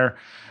that in there.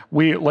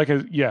 We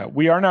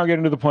are now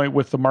getting to the point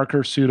with the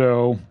marker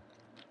pseudo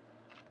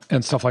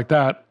and stuff like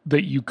that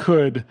you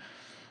could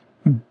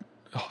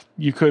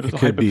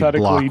hypothetically be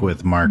block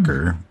with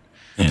marker.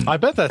 I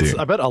bet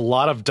a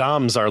lot of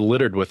DOMs are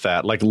littered with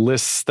that, like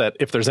lists that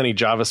if there's any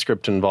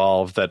JavaScript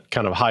involved that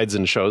kind of hides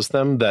and shows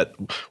them, that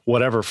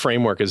whatever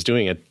framework is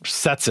doing it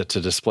sets it to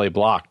display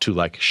block to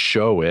like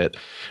show it,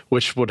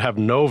 which would have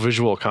no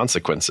visual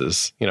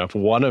consequences. If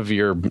one of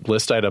your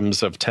list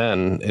items of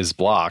 10 is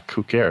block,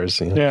 who cares?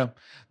 Yeah.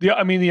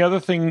 The other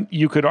thing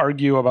you could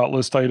argue about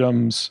list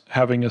items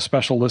having a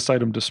special list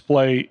item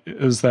display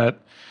is that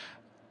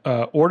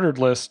ordered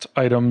list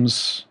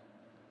items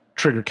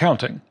trigger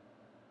counting,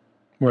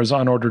 whereas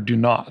unordered do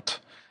not.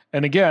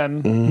 And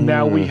again,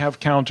 now we have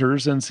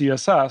counters in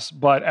CSS,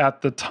 but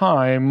at the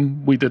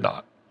time we did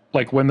not,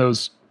 like when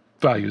those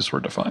values were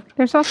defined.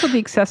 There's also the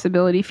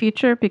accessibility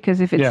feature,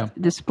 because if it's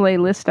display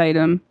list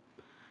item,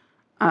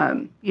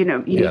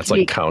 it's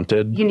like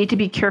counted. You need to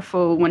be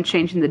careful when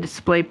changing the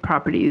display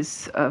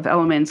properties of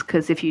elements,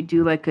 because if you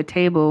do like a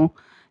table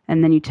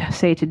and then you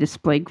say to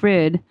display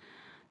grid,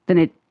 then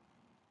it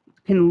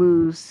can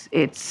lose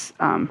its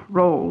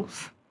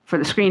roles for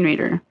the screen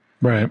reader.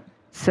 Right.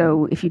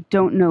 So if you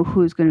don't know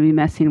who's going to be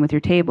messing with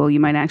your table, you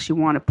might actually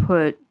want to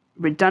put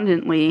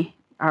redundantly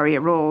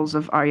ARIA roles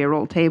of ARIA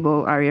role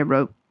table, ARIA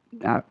role,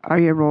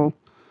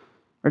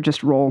 or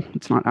just role.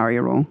 It's not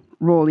ARIA role.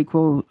 Role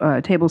equal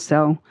table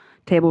cell,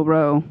 table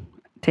row,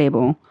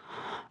 table,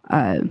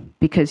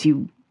 because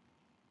you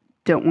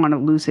don't want to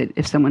lose it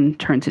if someone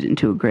turns it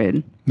into a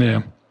grid.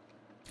 Yeah.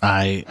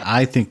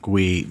 I think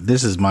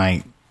this is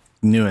my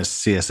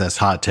newest CSS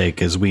hot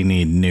take is we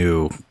need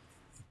new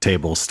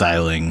table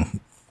styling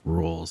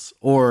rules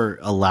or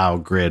allow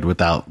grid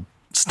without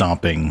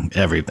stomping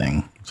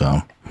everything.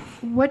 So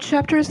what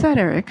chapter is that,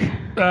 Eric?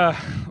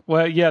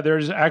 Well, yeah,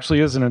 there's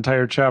actually is an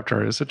entire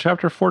chapter. Is it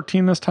chapter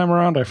 14 this time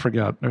around? I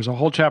forget. There's a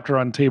whole chapter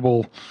on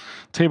table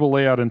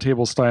layout and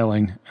table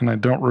styling, and I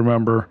don't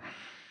remember.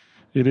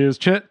 In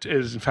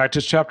fact,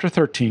 it's chapter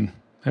 13.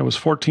 It was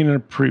 14 in a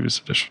previous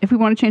edition. If we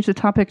want to change the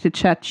topic to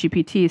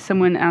ChatGPT,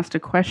 someone asked a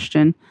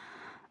question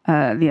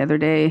the other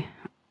day,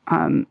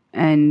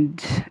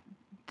 and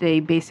they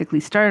basically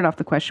started off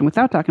the question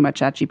without talking about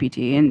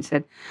ChatGPT and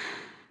said,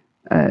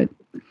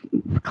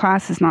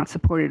 class is not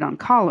supported on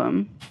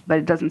column, but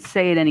it doesn't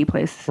say it any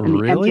place in the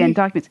MDN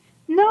documents.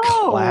 No.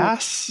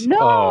 Class? No.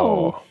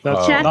 Oh,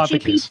 that's not the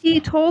case.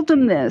 ChatGPT told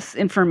them this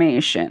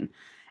information.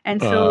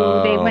 And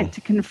so they went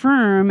to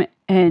confirm,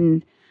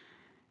 and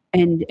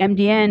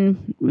MDN,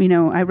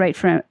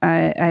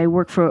 I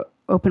work for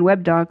Open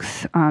Web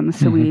Docs,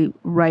 so we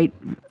write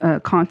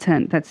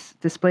content that's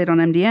displayed on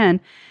MDN.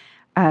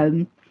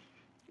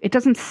 It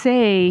doesn't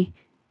say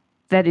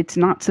that it's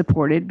not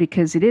supported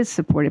because it is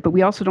supported, but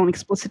we also don't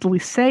explicitly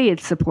say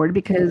it's supported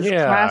because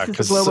class is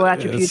a global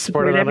attribute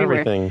supported everywhere.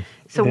 Everything.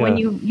 So when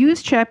you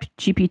use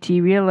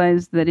ChatGPT,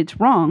 realize that it's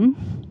wrong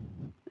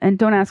and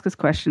don't ask us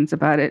questions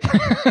about it.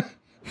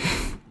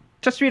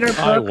 Just read our book.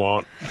 I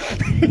won't.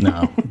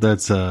 No,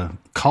 that's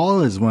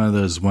call is one of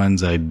those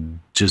ones I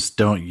just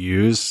don't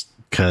use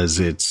because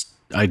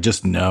I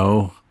just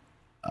know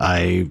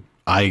I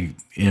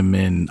am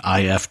in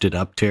I effed it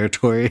up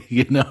territory,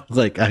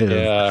 like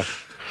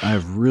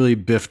I've really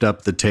biffed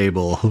up the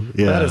table.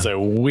 Yeah. That is a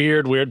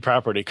weird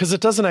property because it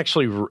doesn't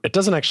actually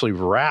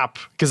wrap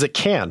because it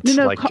can't. It's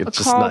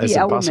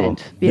impossible.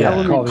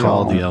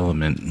 Call the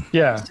element.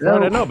 Yeah.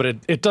 So, I know, but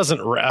it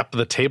doesn't wrap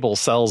the table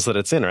cells that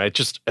it's in, right? It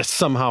just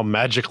somehow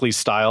magically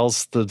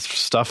styles the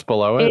stuff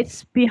below it.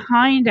 It's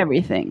behind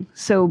everything.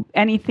 So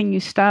anything you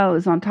style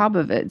is on top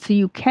of it. So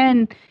you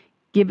can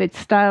give it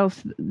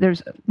styles.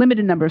 There's a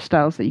limited number of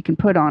styles that you can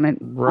put on it.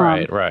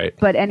 Right.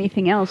 But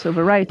anything else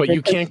overwrites. But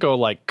you can't go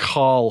like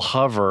call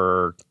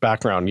hover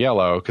background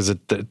yellow because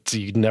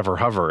you never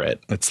hover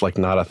it. It's like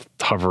not a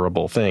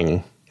hoverable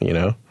thing,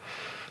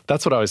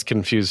 That's what always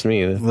confused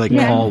me. Like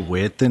call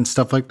width and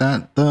stuff like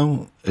that,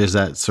 though? Is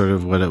that sort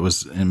of what it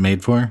was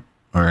made for?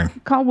 Or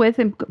call width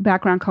and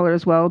background color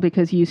as well,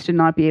 because you used to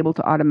not be able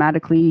to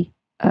automatically,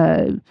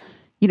 we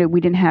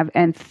didn't have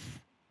nth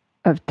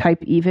of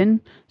type even,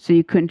 so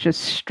you couldn't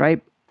just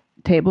stripe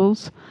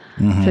tables.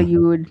 So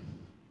you would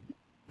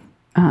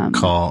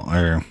call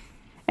or...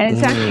 And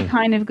it's actually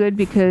kind of good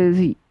because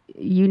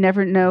you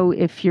never know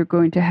if you're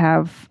going to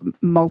have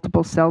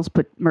multiple cells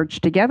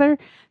merged together.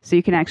 So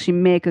you can actually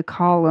make a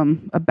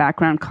column a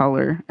background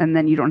color, and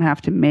then you don't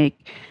have to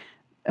make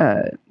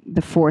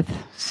the fourth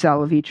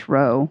cell of each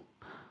row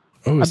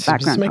a background color.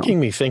 It's making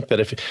me think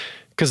that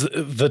because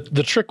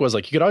the trick was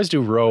like you could always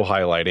do row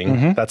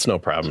highlighting. That's no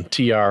problem.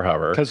 TR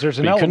hover. Because there's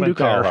an element you couldn't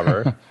do there. call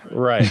hover.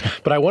 Right.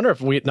 But I wonder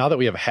if now that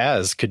we have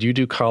has, could you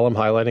do column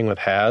highlighting with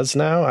has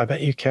now? I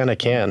bet you can. I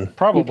can.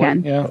 Probably. You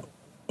can. Yeah.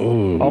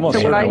 Ooh. Almost.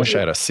 So I wish I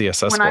had a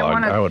CSS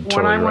blog. I would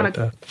totally write that. When I want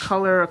to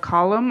color a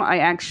column, I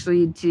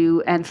actually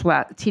do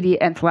TD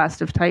nth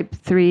last of type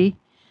 3.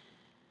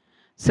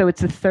 So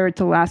it's the third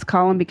to last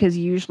column because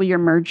usually your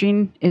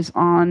merging is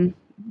on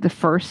the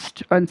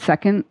first and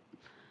second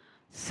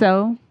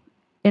cell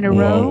in a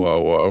row.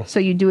 Whoa. So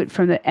you do it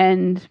from the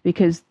end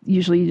because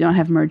usually you don't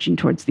have merging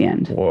towards the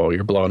end. Whoa,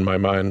 you're blowing my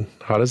mind.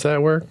 How does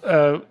that work?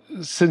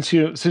 Since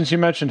you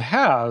mentioned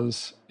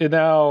has,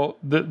 now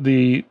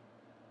you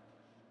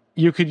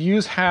could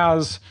use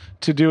has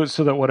to do it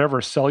so that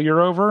whatever cell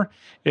you're over,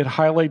 it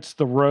highlights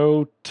the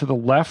row to the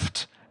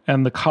left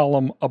and the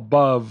column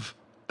above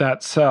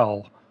that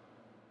cell.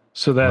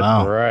 So that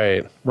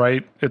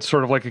right, it's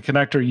sort of like a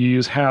connector. You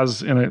use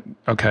has in it.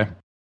 Okay.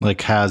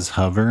 Like has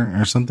hover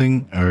or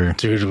something, or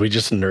dude, we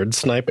just nerd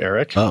snipe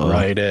Eric.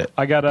 Write it.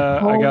 I got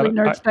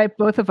nerd snipe.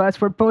 Both of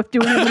us. We're both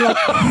doing it.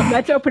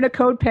 Let's open a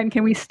code pen.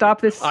 Can we stop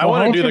this? I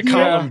want to do the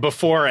column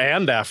before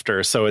and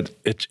after, so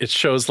it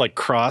shows like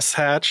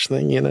crosshatch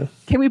thing.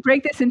 Can we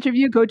break this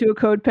interview? Go do a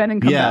code pen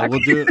and come back.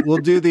 Yeah,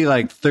 we'll do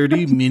the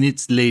 30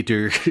 minutes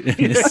later.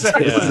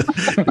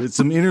 With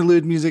some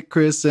interlude music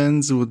Chris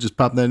sends. We'll just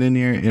pop that in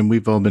here, and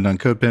we've all been on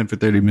code pen for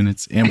 30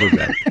 minutes, and we're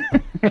back.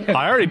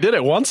 I already did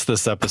it once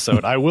this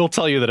episode. I will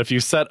tell you that if you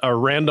set a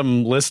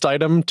random list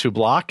item to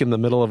block in the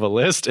middle of a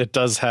list, it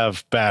does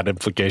have bad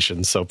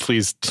implications. So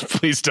please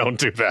don't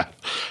do that.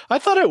 I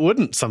thought it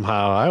wouldn't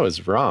somehow. I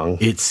was wrong.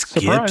 It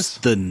skips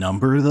the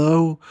number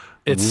though.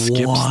 It skips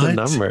the What?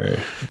 number.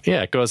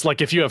 Yeah, it goes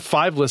like if you have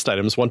 5 list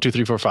items, 1, 2,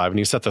 3, 4, 5, and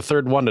you set the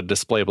third one to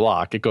display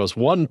block, it goes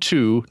 1,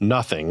 2,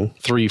 nothing,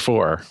 3,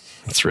 4.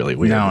 It's really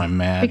weird. Now I'm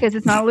mad. Because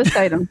it's not a list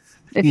item.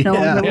 It's no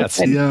longer a list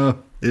item. Yeah,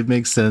 it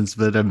makes sense,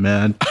 but I'm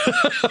mad.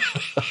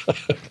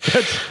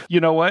 You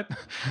know what?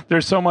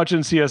 There's so much in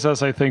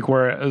CSS, I think,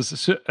 where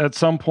at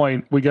some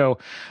point we go,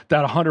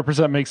 that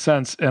 100% makes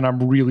sense, and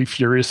I'm really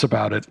furious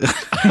about it.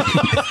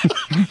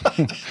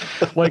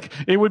 Like,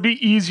 it would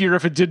be easier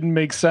if it didn't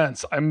make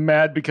sense. I'm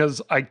mad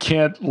because I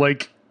can't,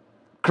 like,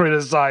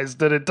 criticize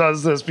that it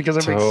does this because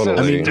it makes sense.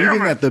 I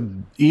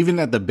mean, even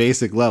at the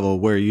basic level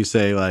where you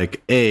say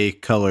like a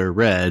color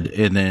red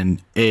and then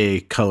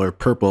a color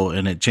purple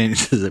and it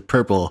changes it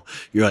purple,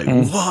 you're like,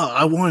 "Wow,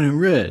 I want it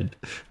red."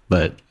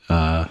 But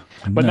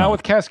now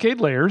with cascade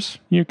layers,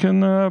 you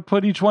can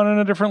put each one in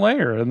a different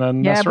layer and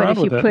then mess around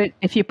with it.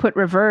 If you put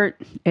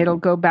revert, it'll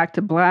go back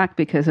to black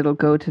because it'll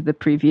go to the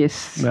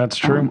previous That's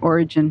true.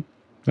 Origin.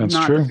 That's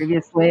not true. The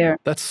previous layer.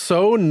 That's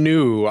so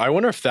new. I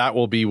wonder if that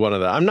will be one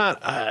of the.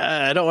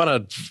 I don't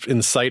want to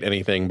incite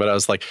anything, but I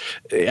was like,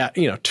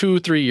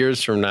 2-3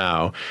 years from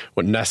now,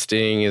 when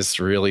nesting is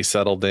really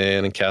settled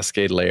in and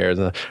cascade layers,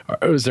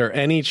 is there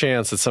any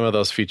chance that some of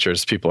those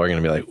features people are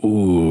going to be like,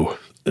 ooh,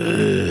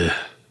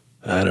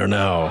 I don't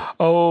know.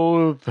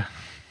 Oh,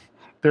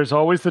 there's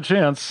always the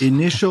chance.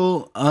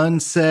 Initial,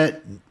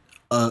 unset,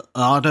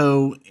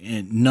 auto,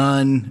 and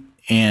none,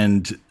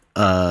 and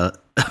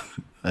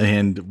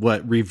and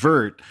what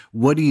revert?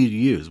 What do you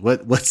use?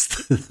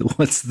 What's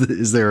the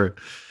is there an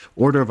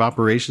order of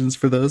operations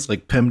for those,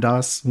 like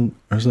PEMDAS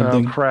or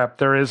something? Oh crap,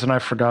 there is, and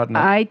I've forgotten it.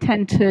 I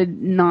tend to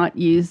not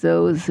use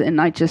those,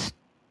 and I just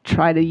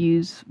try to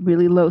use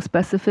really low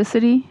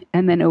specificity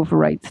and then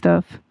overwrite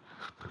stuff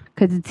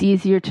because it's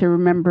easier to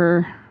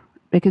remember.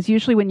 Because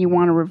usually when you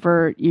want to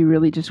revert, you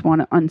really just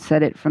want to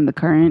unset it from the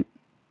current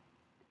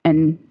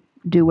and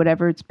do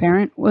whatever its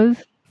parent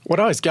was. What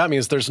always got me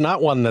is there's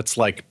not one that's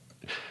like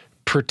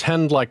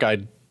pretend like I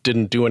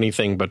didn't do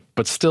anything,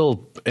 but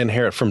still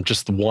inherit from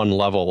just one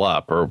level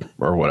up or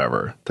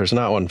whatever. There's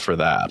not one for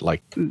that.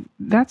 Like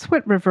that's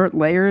what revert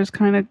layer is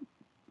kind of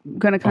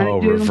going to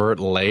do. Revert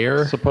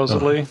layer,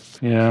 supposedly.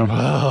 Yeah.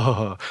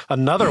 Oh,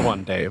 another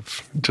one,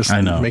 Dave. Just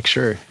I know. Make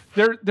sure.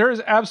 There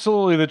is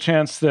absolutely the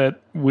chance that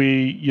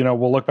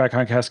we'll look back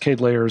on cascade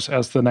layers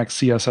as the next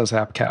CSS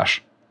app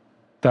cache.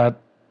 That.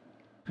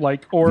 I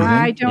don't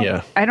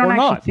actually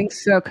not. think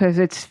so because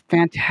it's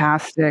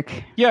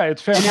fantastic. Yeah,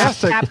 it's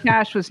fantastic. App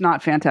cache was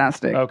not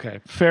fantastic. Okay,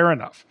 fair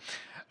enough.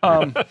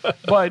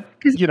 But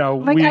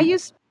I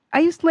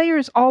use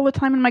layers all the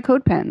time in my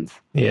code pens.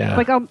 Yeah,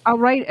 like I'll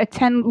write a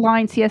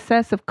 10-line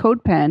CSS of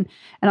code pen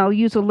and I'll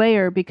use a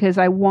layer because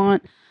I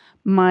want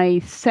my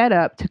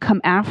setup to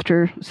come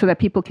after so that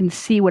people can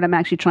see what I'm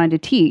actually trying to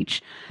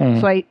teach.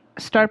 So I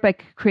start by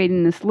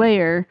creating this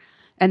layer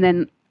and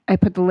then I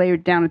put the layer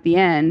down at the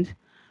end,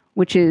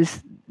 which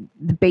is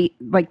the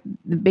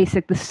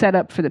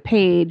setup for the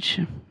page.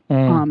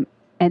 And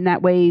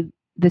that way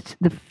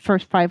the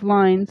first 5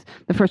 lines,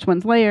 the first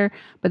one's layer,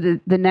 but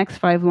the next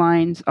 5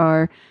 lines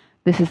are,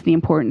 this is the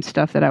important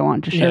stuff that I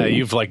want to show you. Yeah,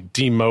 you've like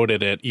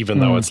demoted it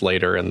even though it's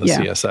later in the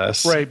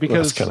CSS. Right,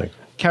 because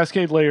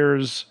cascade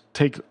layers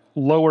take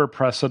lower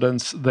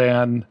precedence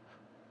than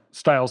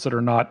styles that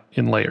are not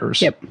in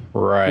layers. Yep.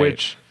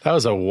 Right. That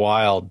was a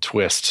wild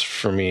twist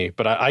for me,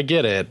 but I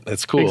get it.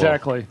 It's cool.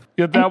 Exactly.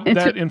 Yeah,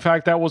 in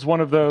fact, that was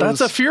one of those.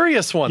 That's a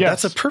furious one.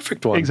 Yes, that's a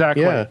perfect one.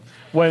 Exactly. Yeah.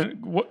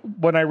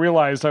 When I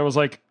realized, I was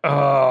like,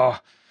 I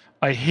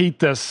hate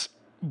this.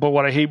 But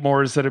what I hate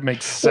more is that it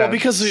makes sense. Well,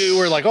 because we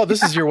were like, oh,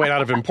 this is your way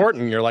out of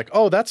important. You're like,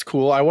 oh, that's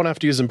cool. I won't have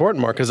to use important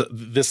more because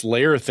this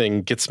layer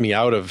thing gets me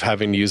out of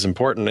having to use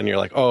important. And you're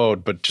like, oh,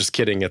 but just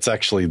kidding. It's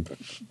actually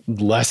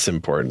less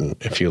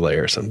important if you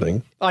layer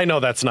something. I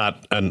know that's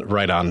not a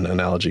right-on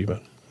analogy,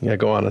 but yeah,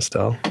 go on,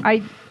 Estelle.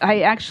 I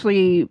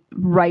actually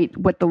write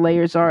what the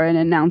layers are and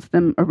announce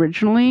them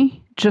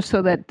originally just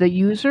so that the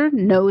user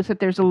knows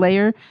that there's a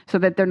layer so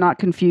that they're not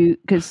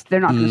confused because they're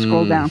not going to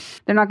scroll down.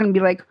 They're not going to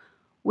be like,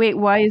 wait,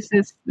 why is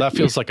this? That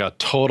feels like a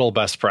total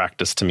best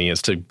practice to me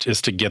is to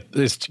get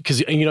this because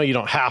you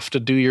don't have to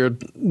do your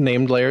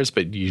named layers,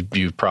 but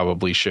you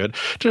probably should.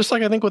 Just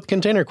like I think with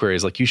container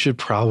queries, like you should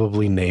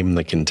probably name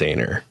the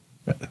container.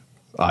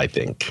 I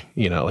think,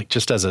 like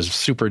just as a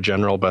super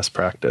general best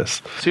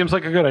practice. Seems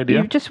like a good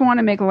idea. You just want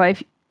to make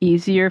life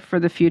easier for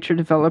the future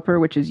developer,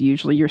 which is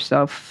usually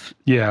yourself.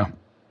 Yeah.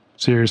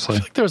 Seriously. I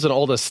feel like there was an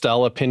old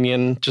Estelle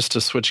opinion, just to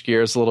switch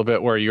gears a little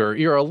bit, where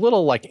you're a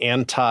little like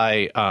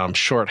anti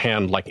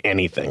shorthand, like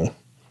anything.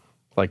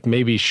 Like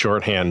maybe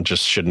shorthand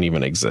just shouldn't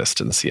even exist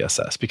in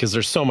CSS because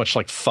there's so much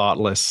like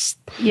thoughtless.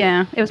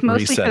 Yeah, it was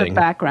mostly resetting. for the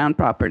background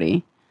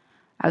property.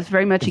 I was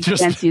very much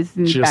against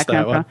using the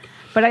background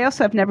But I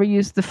also have never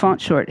used the font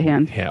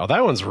shorthand. Yeah, well,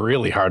 that one's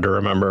really hard to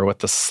remember with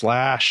the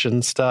slash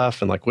and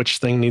stuff and like which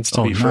thing needs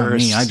to be not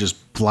first. Me. I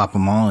just plop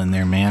them all in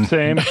there, man.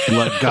 Same.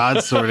 Let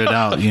God sort it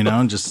out,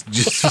 just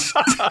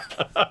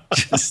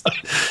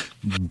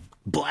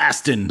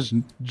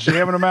blasting.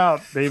 Jamming them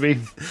out, baby.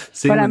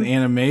 Same with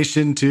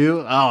animation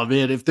too. Oh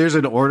man, if there's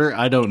an order,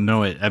 I don't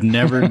know it. I've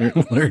never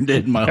learned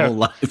it in my whole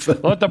life.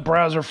 Let the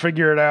browser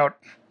figure it out.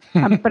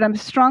 But I'm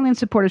strongly in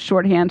support of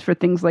shorthand for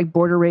things like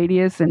border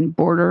radius and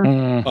border.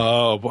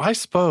 Oh, well, I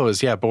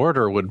suppose, yeah,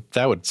 border would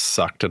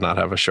suck to not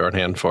have a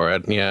shorthand for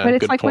it. Yeah, But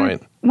it's good like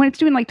point. when it's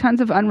doing like tons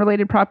of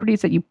unrelated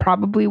properties that you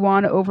probably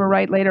want to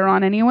overwrite later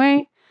on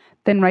anyway,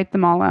 then write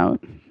them all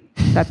out.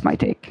 That's my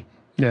take.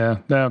 Yeah.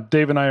 Now,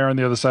 Dave and I are on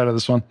the other side of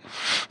this one.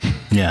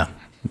 Yeah.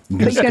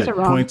 But you guys are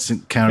wrong. Points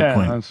and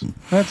counterpoint. Yeah,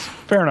 that's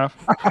fair enough.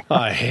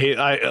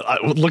 I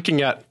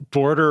looking at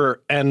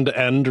border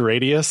end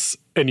radius,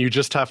 and you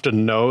just have to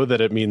know that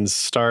it means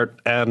start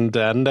end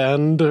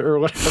or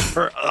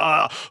whatever.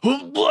 I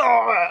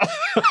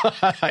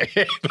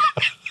hate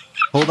that.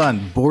 Hold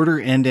on. Border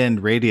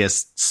end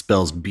radius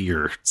spells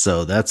beer,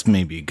 so that's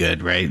maybe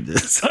good, right?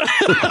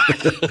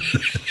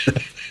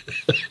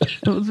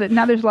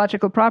 Now there's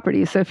logical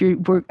properties. So if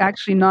we're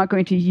actually not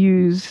going to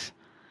use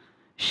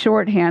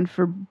shorthand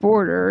for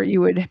border, you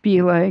would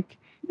be like,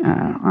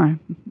 I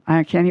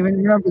can't even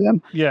remember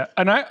them. Yeah,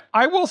 and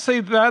I will say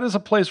that is a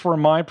place where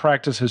my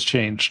practice has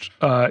changed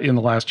in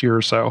the last year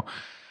or so,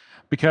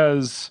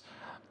 because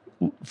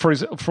for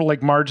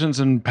like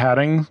margins and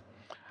padding,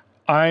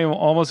 I'm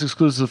almost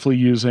exclusively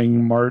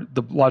using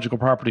the logical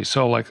properties.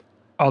 So like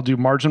I'll do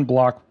margin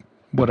block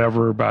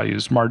whatever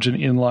values, margin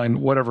inline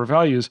whatever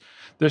values.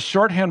 The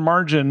shorthand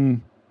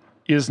margin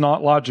is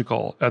not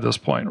logical at this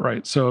point,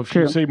 right? So if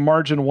you say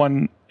margin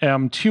 1M,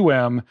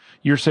 2M,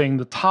 you're saying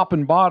the top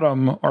and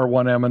bottom are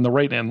 1M and the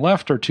right and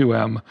left are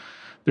 2M.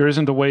 There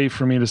isn't a way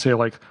for me to say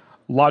like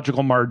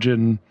logical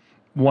margin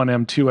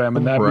 1M, 2M,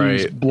 and that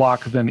means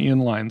block then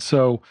inline.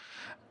 So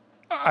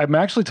I'm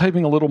actually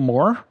typing a little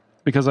more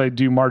because I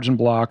do margin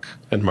block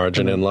and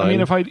margin inline. I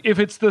mean, if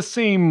it's the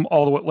same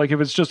all the way, like if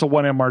it's just a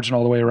 1M margin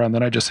all the way around,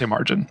 then I just say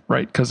margin,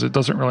 right? Because it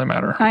doesn't really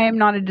matter. I am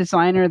not a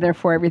designer,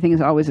 therefore everything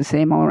is always the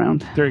same all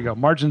around. There you go,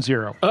 margin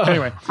 0.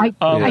 Anyway,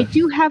 I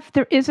do have.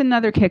 There is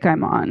another kick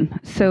I'm on.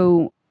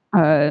 So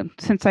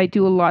since I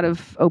do a lot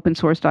of open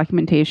source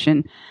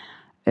documentation,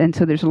 and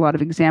so there's a lot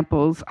of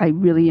examples, I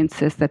really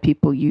insist that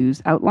people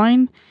use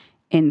outline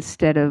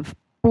instead of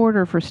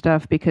border for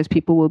stuff, because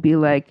people will be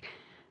like,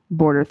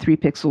 border 3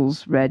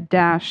 pixels red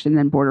dashed and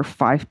then border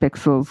 5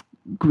 pixels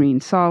green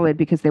solid,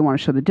 because they want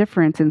to show the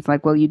difference. And it's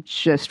like, well, you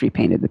just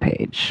repainted the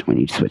page when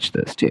you switch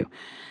those two.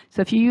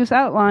 So if you use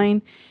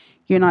outline,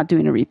 you're not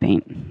doing a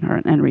repaint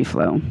and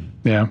reflow.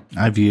 Yeah.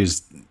 I've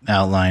used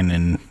outline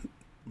in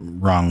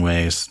wrong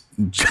ways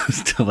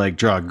just to like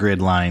draw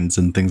grid lines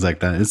and things like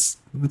that. It's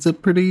a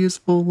pretty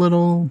useful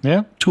little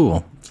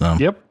tool. So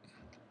yep.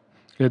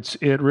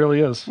 It really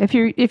is. If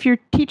you're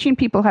teaching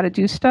people how to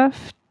do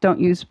stuff, don't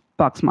use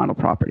box model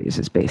properties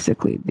is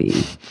basically the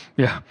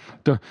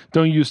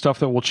don't use stuff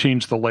that will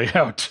change the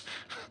layout.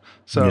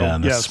 So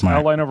yes, smart.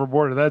 Outline over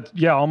border.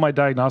 All my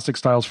diagnostic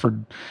styles for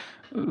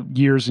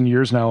years and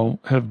years now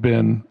have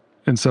been,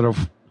 instead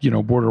of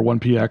border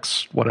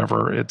 1px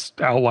whatever, it's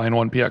outline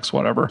 1px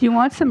whatever. Do you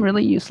want some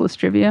really useless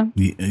trivia?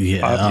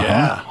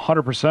 Yeah,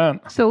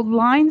 100%. So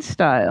line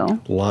style,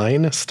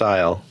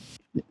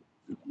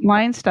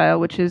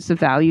 which is the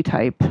value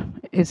type,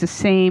 is the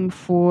same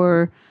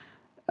for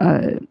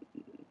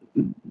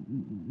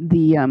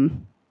the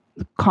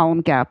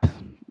column gap,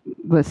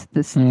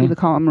 the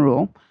column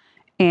rule,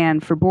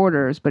 and for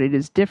borders, but it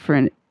is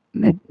different.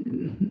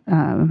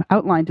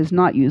 Outline does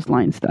not use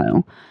line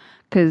style,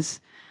 because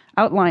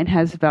outline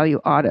has value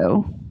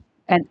auto,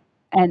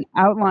 and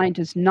outline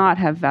does not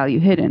have value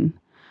hidden.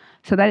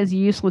 So that is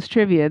useless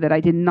trivia that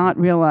I did not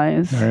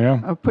realize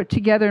or put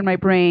together in my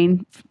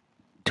brain.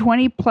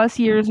 20 plus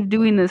years of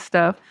doing this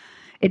stuff,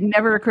 it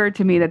never occurred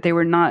to me that they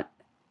were not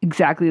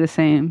exactly the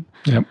same.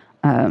 Yep.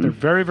 They're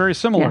very, very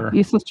similar. Yeah,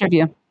 useless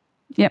trivia.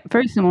 Yep,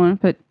 very similar,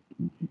 but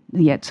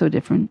yet so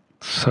different.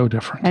 So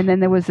different. And then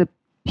there was a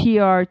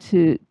PR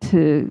to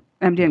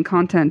MDN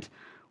content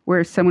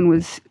where someone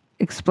was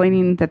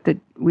explaining that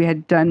we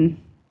had done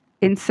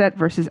inset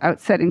versus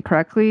outset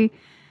incorrectly.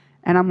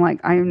 And I'm like,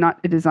 I am not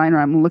a designer.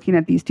 I'm looking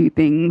at these two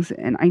things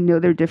and I know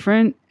they're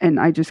different and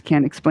I just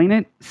can't explain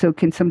it. So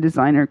can some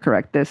designer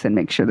correct this and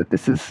make sure that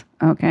this is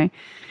okay?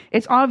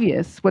 It's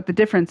obvious what the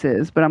difference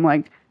is, but I'm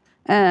like,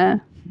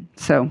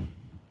 So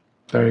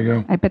there you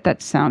go. I bet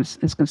that is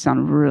going to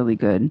sound really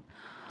good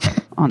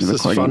on the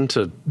recording. It's fun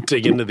to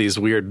dig into these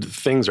weird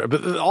things, right?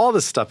 But all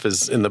this stuff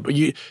is in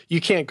the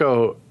you can't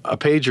go a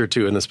page or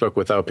two in this book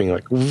without being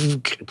like,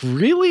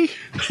 really?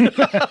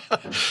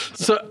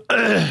 So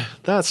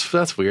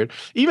that's weird.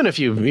 Even if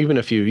you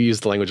use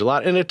the language a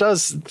lot, and it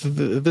does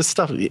this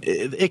stuff,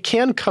 it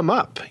can come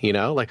up,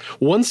 like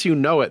once you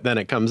know it, then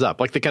it comes up.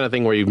 Like the kind of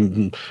thing where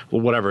you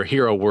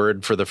hear a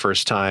word for the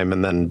first time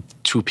and then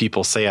two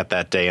people say it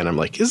that day, and I'm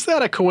like, is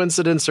that a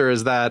coincidence, or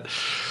is that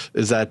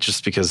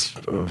just because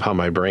of how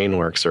my brain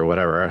works or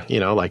whatever?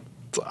 Like,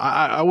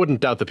 I wouldn't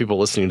doubt that people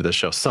listening to this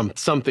show,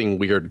 something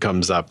weird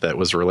comes up that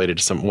was related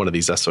to one of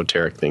these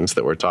esoteric things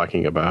that we're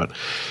talking about.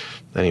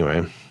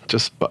 Anyway,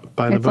 just buy the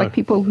book. It's like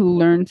people who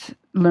learned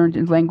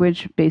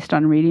language based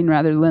on reading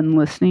rather than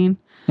listening,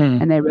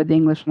 and they read the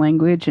English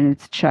language, and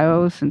it's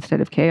chaos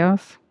instead of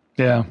chaos.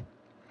 Yeah.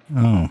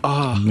 Oh.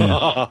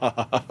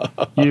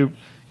 Yeah.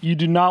 You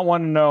do not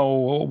want to know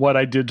what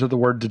I did to the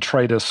word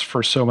detritus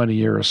for so many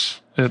years.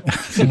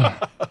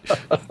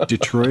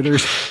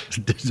 Detroiters?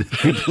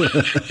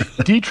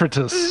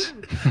 Detritus.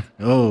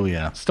 Oh,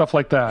 yeah. Stuff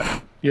like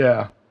that.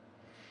 Yeah.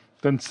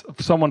 Then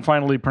someone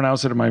finally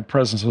pronounced it in my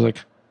presence. I was like,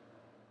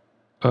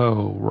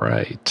 oh,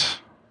 right.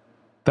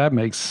 That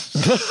makes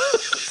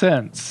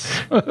sense.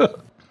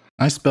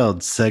 I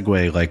spelled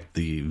Segway like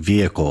the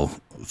vehicle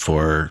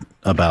for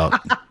about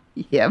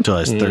till I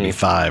was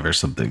 35 or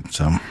something.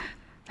 So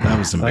that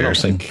was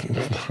embarrassing.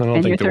 I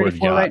don't think the word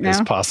yacht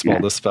is possible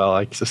to spell.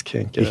 I just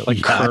can't get it.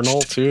 Like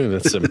kernel, too.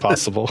 That's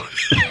impossible.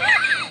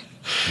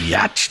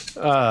 Yacht.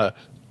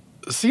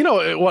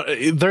 So,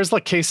 there's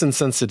like case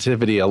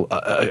insensitivity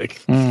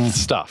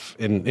stuff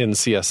in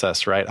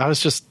CSS, right? I was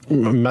just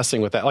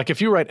messing with that. Like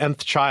if you write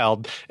nth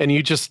child and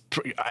you just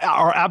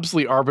are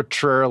absolutely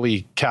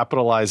arbitrarily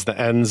capitalize the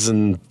N's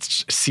and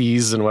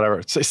C's and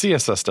whatever,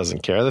 CSS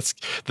doesn't care. That's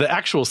the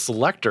actual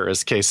selector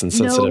is case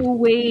insensitive. No,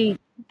 wait.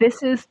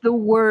 This is the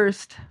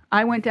worst.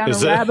 I went down a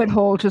rabbit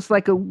hole just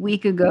like a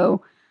week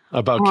ago.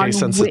 About case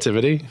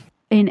sensitivity?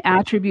 In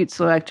attribute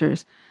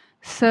selectors.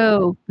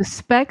 So the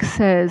spec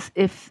says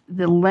if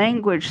the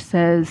language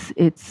says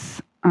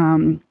it's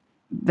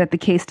that the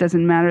case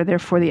doesn't matter,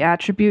 therefore the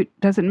attribute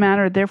doesn't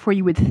matter, therefore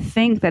you would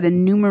think that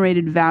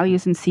enumerated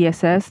values in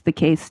CSS, the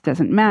case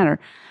doesn't matter.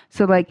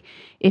 So like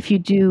if you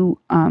do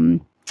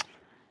an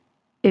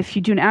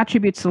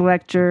attribute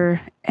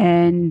selector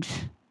and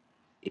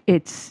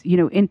it's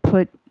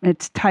input,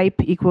 it's type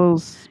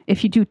equals,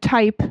 if you do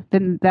type,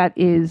 then that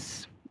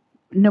is,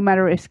 no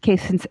matter if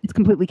it's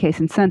completely case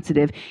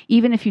insensitive.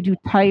 Even if you do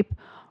type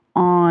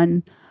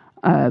on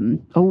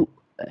an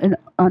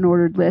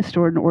unordered list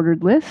or an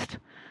ordered list,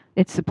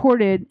 it's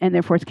supported and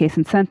therefore it's case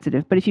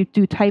insensitive. But if you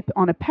do type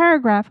on a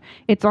paragraph,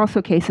 it's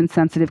also case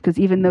insensitive because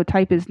even though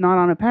type is not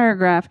on a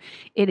paragraph,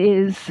 it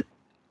is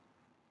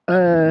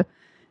an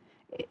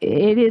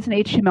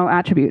HTML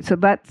attribute. So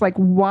that's like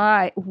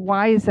why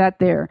is that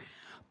there?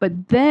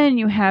 But then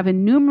you have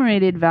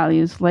enumerated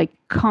values like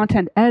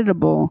content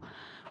editable.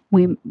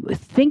 We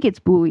think it's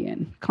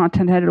Boolean.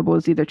 Content editable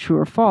is either true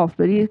or false,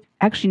 but it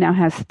actually now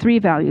has 3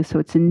 values, so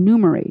it's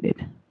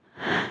enumerated.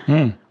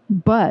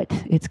 But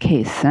it's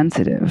case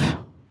sensitive.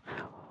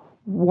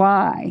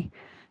 Why?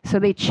 So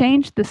they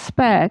changed the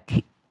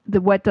spec,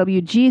 the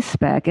WetWG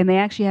spec, and they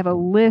actually have a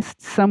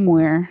list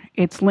somewhere.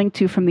 It's linked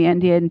to from the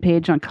NDN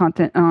page on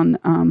content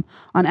on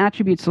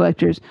attribute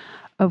selectors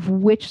of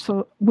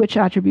which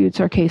attributes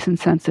are case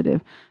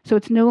insensitive. So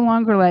it's no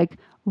longer like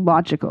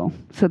logical.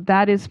 So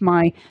that is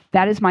my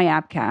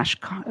app cache.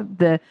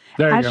 The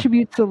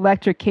attribute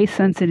selector case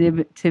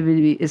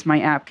sensitivity is my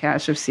app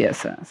cache of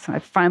CSS. I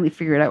finally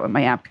figured out what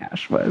my app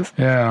cache was.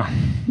 Yeah.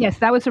 Yes,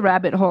 that was a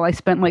rabbit hole. I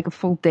spent like a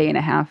full day and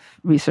a half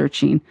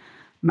researching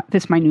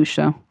this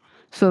minutia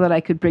so that I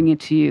could bring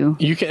it to you.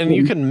 You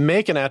can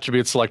make an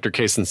attribute selector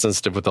case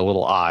insensitive with a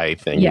little I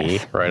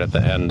thingy right at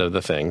the end of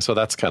the thing. So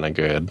that's kind of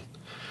good.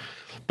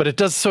 But it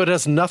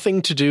has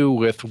nothing to do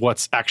with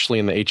what's actually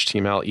in the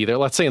HTML either.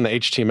 Let's say in the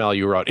HTML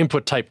you wrote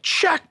input type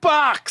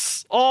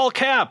checkbox, all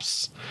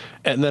caps.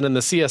 And then in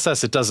the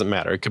CSS, it doesn't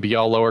matter. It could be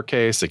all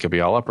lowercase. It could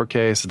be all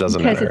uppercase. It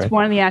doesn't matter. Because it's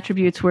one of the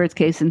attributes where it's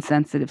case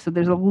insensitive. So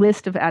there's a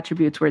list of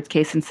attributes where it's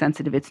case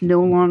insensitive. It's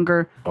no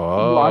longer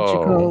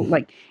logical.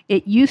 Like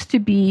it used to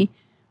be,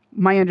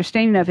 my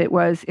understanding of it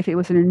was if it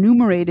was an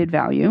enumerated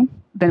value,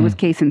 then it was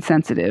case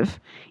insensitive.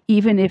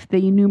 Even if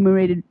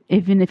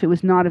it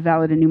was not a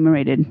valid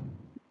enumerated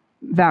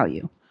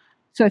value.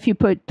 So if you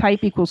put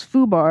type equals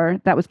foobar,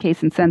 that was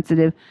case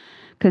insensitive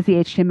because the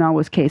HTML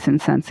was case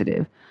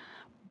insensitive.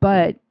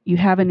 But you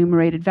have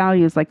enumerated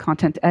values like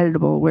content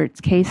editable where it's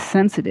case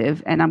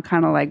sensitive, and I'm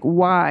kind of like,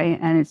 why?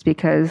 And it's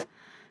because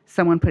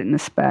someone put it in the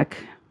spec.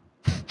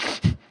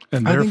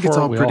 And I think it's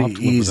all pretty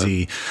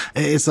easy.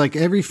 It's like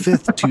every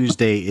 5th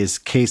Tuesday is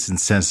case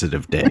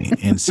insensitive day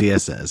in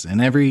CSS,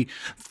 and every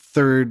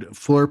 3rd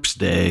Florps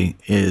day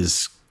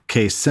is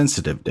case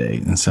sensitive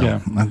day. And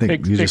so I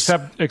think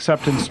except in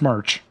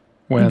Smarch.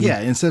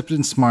 Except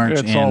in Smarch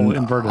it's and all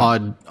inverted.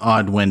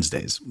 odd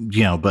Wednesdays.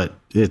 But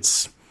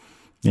it's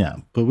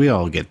but we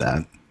all get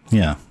that.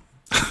 Yeah.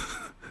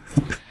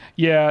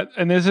 Yeah,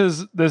 and this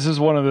is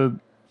one of the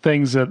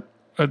things that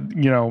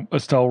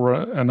Estelle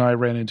and I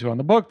ran into on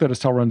the book, that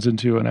Estelle runs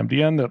into an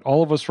MDN, that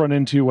all of us run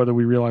into, whether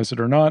we realize it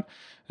or not,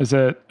 is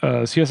that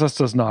CSS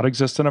does not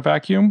exist in a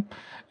vacuum.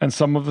 And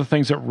some of those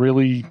things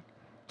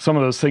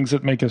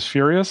that make us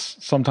furious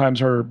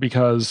sometimes are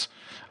because,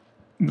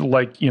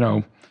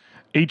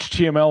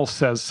 HTML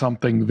says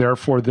something,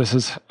 therefore this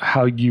is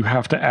how you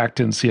have to act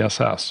in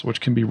CSS, which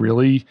can be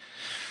really,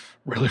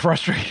 really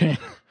frustrating,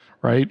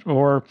 right?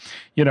 Or,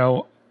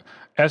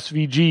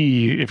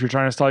 SVG, if you're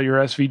trying to style your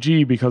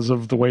SVG because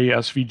of the way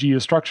SVG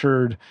is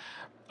structured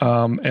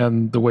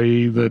and the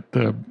way that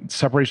the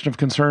separation of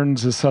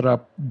concerns is set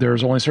up,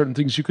 there's only certain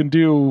things you can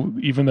do,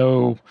 even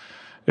though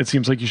it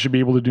seems like you should be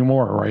able to do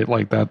more, right?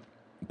 Like that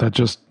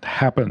just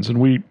happens. And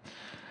we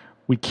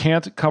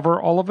can't cover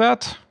all of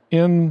that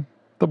in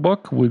the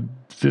book. We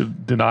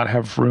did not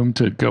have room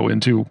to go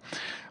into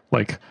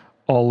like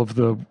all of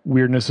the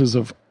weirdnesses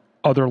of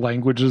other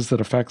languages that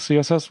affect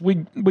CSS.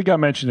 We got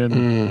mentioned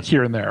in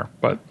here and there,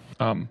 but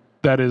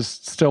that is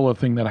still a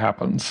thing that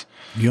happens.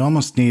 You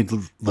almost need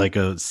like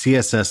a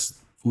CSS,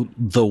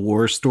 the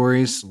war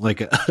stories,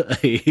 like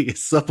a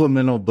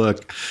supplemental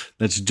book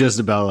that's just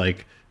about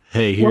like,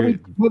 hey, here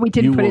what we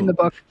didn't put in the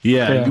book.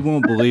 Yeah, you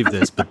won't believe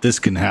this, but this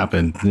can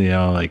happen.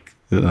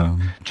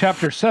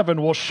 Chapter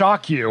 7 will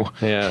shock you.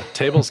 Yeah,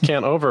 tables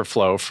can't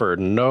overflow for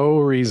no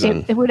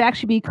reason. It would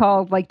actually be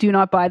called like, do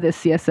not buy this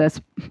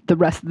CSS, the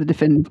rest of the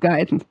definitive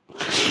guide.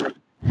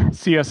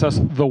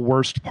 CSS, the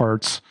worst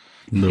parts.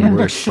 The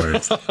worst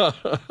parts.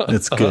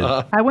 It's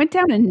good. I went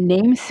down a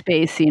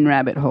namespacing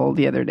rabbit hole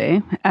the other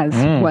day, as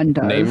one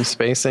does.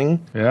 Namespacing?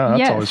 Yeah,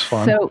 that's always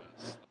fun.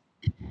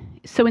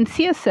 So in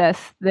CSS,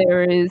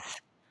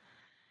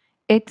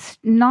 it's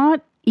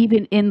not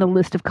even in the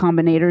list of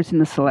combinators in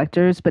the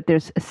selectors, but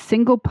there's a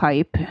single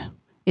pipe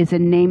is a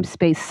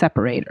namespace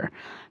separator.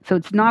 So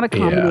it's not a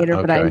combinator,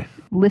 but I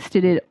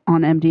listed it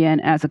on MDN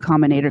as a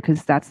combinator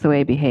because that's the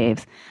way it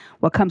behaves.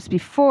 What comes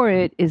before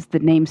it is the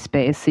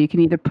namespace. So you can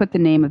either put the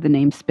name of the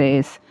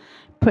namespace,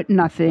 put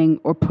nothing,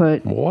 or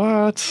put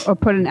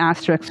an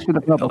asterisk for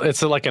the global.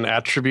 It's like an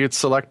attribute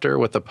selector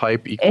with a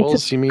pipe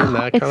equals, you mean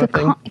that kind of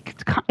thing?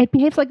 It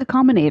behaves like a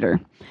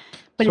combinator.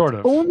 But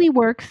it only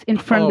works in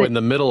front of in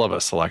the middle of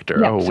a selector.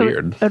 Yeah, so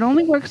weird. It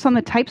only works on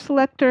the type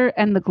selector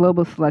and the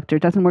global selector.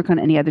 It doesn't work on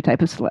any other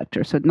type of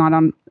selector. So not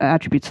on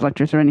attribute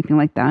selectors or anything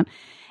like that.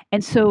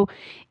 And so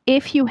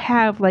if you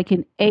have like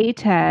an A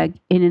tag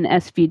in an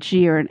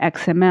SVG or an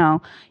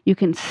XML, you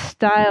can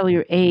style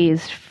your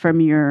A's from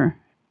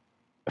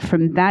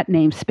that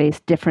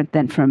namespace different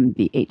than from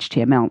the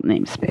HTML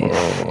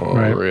namespace. Oh,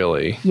 right.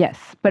 Really? Yes,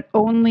 but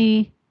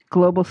only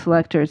global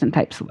selectors and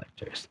type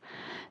selectors.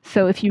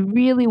 So if you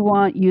really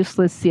want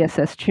useless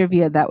CSS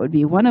trivia, that would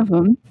be one of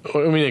them. I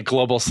mean, a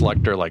global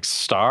selector like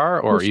star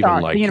or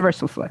even like... a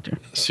universal selector.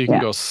 So you can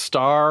go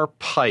star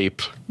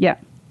pipe. Yeah.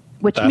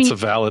 That's means, a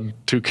valid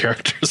 2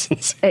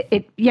 characters.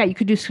 You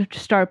could do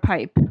star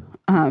pipe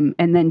and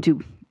then do...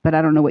 But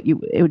I don't know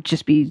it would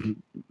just be...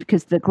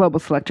 Because the global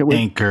selector would...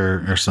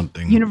 Anchor or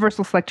something.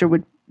 Universal selector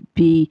would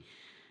be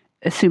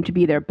assumed to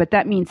be there. But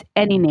that means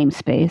any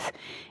namespace.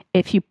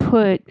 If you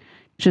put...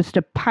 just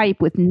a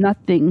pipe with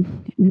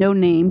nothing, no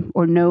name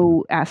or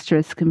no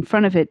asterisk in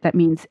front of it, that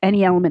means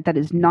any element that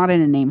is not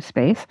in a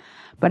namespace.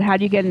 But how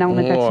do you get an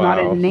element that's not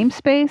in a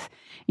namespace?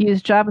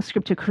 Use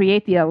JavaScript to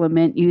create the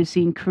element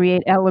using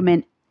create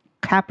element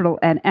capital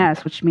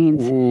NS, which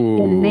means in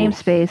a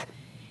namespace.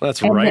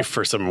 That's rife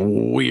for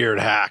some weird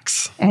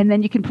hacks. And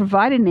then you can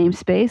provide a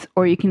namespace,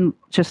 or you can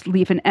just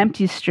leave an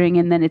empty string,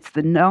 and then it's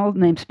the null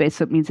namespace,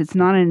 so it means it's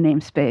not in a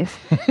namespace.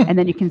 And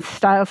then you can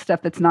style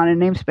stuff that's not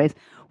in a namespace,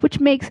 which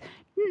makes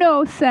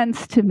no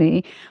sense to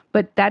me,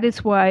 but that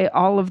is why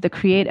all of the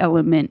create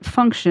element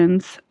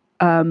functions,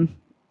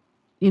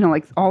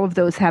 like all of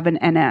those have an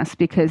NS,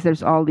 because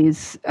there's all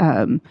these,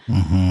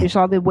 there's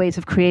all the ways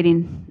of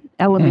creating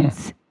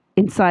elements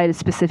inside a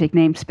specific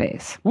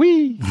namespace.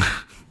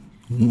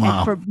 Wow.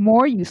 And for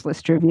more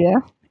useless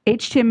trivia,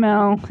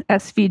 HTML,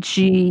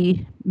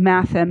 SVG,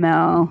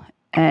 MathML,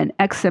 and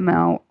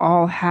XML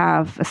all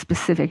have a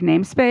specific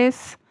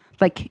namespace,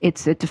 like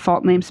it's a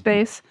default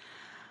namespace.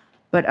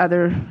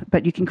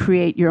 But you can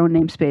create your own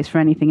namespace for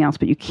anything else,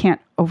 but you can't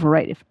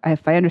overwrite.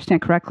 If I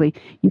understand correctly,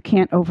 you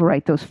can't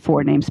overwrite those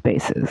 4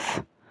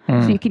 namespaces.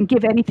 So you can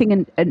give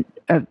anything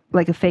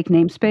like a fake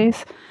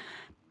namespace,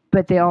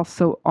 but they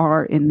also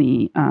are in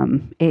the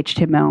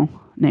HTML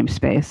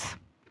namespace,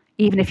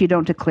 even if you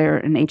don't declare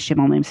an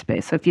HTML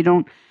namespace. So if you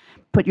don't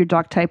put your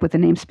doc type with a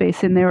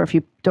namespace in there, or if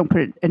you don't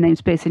put a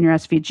namespace in your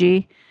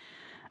SVG,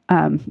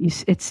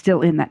 it's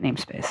still in that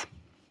namespace.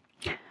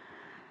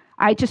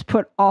 I just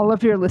put all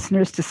of your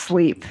listeners to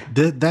sleep.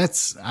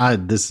 This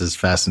is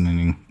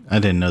fascinating. I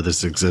didn't know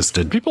this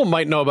existed. People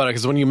might know about it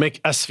because when you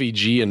make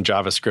SVG in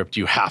JavaScript,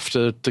 you have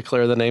to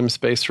declare the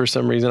namespace for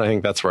some reason. I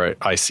think that's where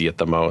I see it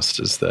the most.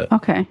 Is that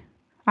okay?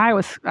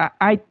 I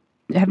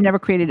have never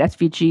created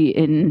SVG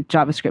in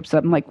JavaScript, so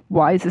I'm like,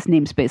 why is this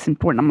namespace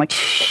important? I'm like,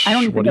 I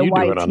don't even know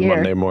why it's here. What are you doing on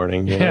Monday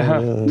morning?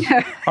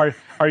 Yeah.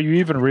 Are you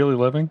even really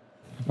living?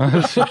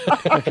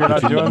 If you're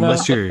not doing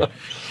Unless that, you're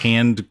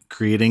hand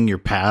creating your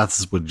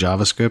paths with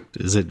JavaScript,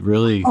 is it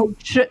really? Oh,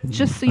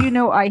 just so you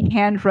know, I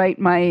handwrite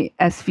my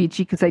SVG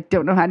because I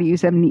don't know how to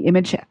use any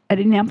image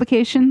editing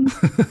applications.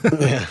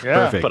 yeah.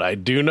 Perfect. But I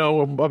do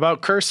know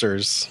about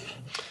cursors.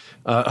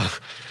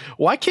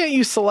 Why can't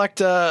you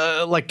select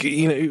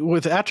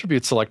with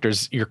attribute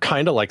selectors? You're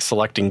kind of like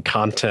selecting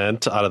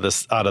content out of the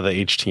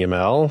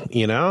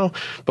HTML,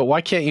 But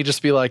why can't you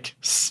just be like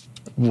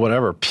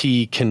whatever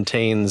P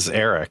contains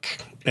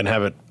Eric and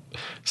have it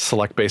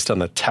select based on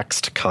the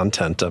text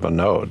content of a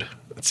node?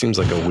 It seems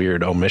like a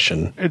weird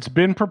omission. It's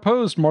been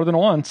proposed more than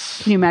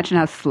once. Can you imagine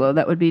how slow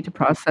that would be to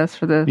process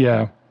for the?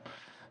 Yeah.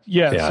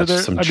 Yeah, So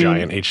just some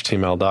giant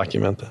HTML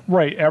document.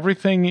 Right.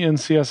 Everything in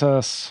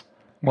CSS,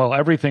 well,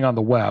 everything on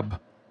the web,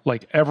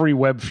 like every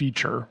web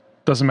feature,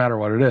 doesn't matter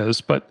what it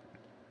is, but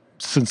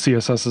since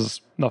CSS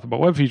is nothing but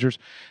web features,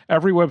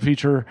 every web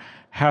feature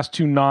has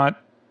to not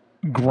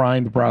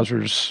grind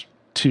browsers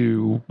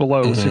to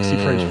below 60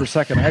 frames per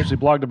second. I actually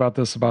blogged about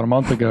this about a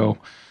month ago.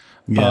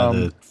 Yeah,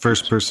 the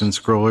first-person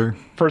scroller.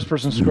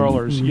 First-person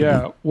scrollers,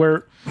 yeah,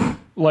 where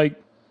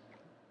like,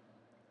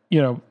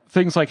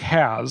 things like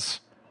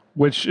has,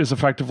 which is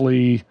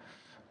effectively,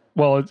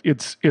 well,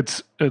 it's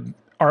an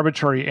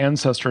arbitrary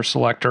ancestor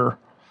selector,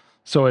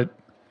 so it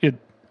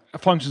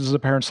functions as a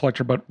parent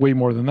selector, but way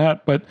more than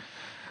that. But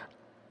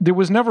there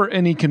was never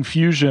any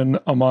confusion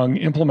among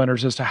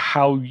implementers as to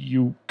how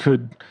you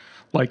could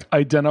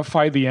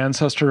identify the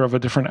ancestor of a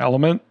different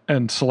element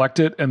and select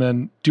it and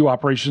then do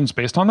operations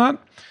based on that.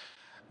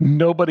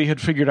 Nobody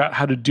had figured out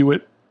how to do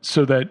it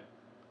so that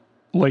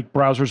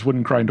browsers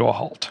wouldn't grind to a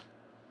halt.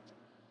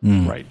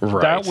 Right.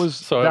 That was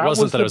so. It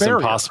wasn't that it was barrier.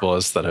 impossible;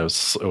 it's that it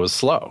was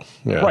slow.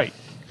 Yeah. Right.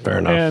 Fair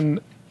enough. And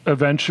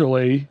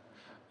eventually,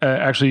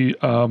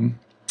 Agalia,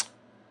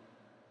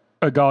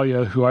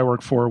 who I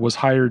work for, was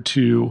hired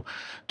to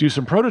do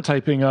some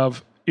prototyping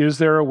of, is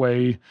there a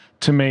way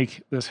to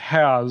make this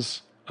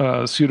has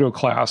pseudo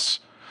class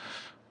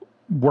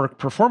work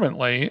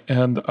performantly?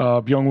 And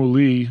Byung-Woo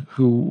Lee,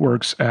 who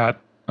works at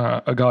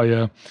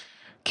Agalia,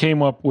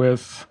 came up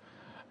with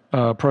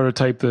a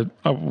prototype that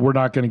we're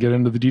not going to get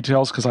into the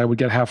details because I would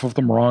get half of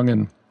them wrong,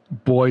 and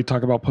boy,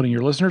 talk about putting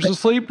your listeners to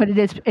sleep. But it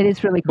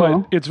is really cool.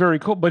 But it's very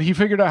cool. But he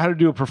figured out how to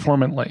do it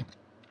performantly.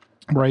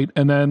 Right.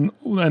 And then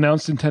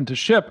announced intent to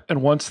ship.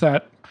 And once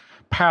that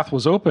path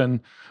was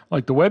open,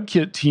 the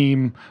WebKit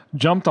team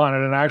jumped on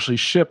it and actually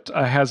shipped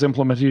a has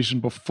implementation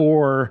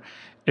before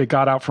it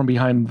got out from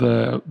behind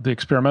the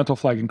experimental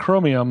flag in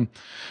Chromium.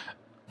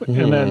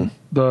 And then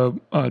the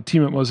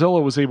team at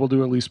Mozilla was able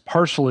to at least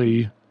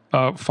partially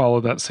follow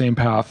that same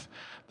path.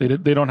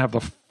 They don't have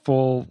the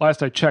full,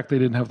 last I checked, they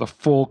didn't have the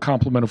full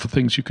complement of the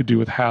things you could do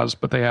with has,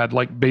 but they had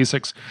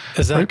basics.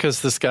 Is that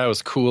because this guy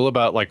was cool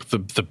about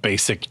the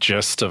basic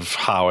gist of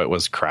how it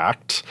was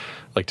cracked?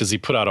 Does he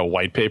put out a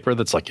white paper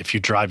that's if you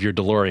drive your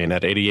DeLorean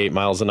at 88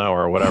 miles an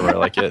hour or whatever,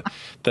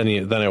 then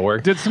it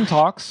worked? Did some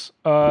talks,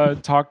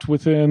 talked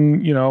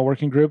within,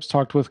 working groups,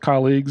 talked with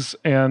colleagues.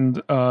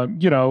 And,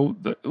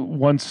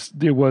 once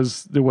there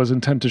was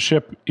intent to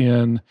ship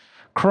in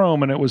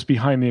Chrome and it was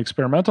behind the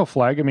experimental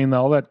flag,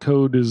 all that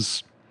code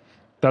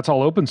that's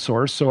all open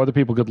source, so other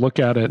people could look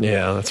at it.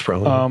 Yeah, that's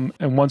probably.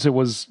 And once it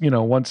was,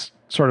 once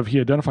sort of he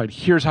identified,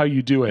 here's how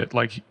you do it.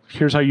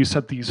 Here's how you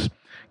set these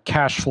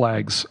cache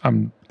flags.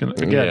 I'm not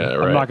going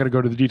to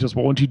go to the details,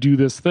 but once you do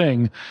this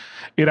thing,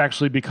 it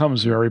actually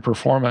becomes very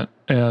performant.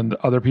 And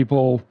other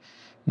people,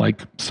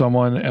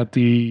 someone in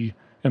the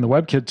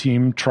WebKit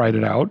team, tried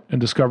it out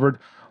and discovered,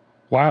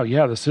 wow,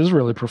 yeah, this is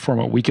really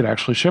performant. We could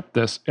actually ship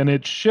this, and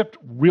it shipped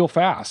real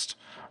fast,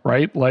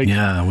 right?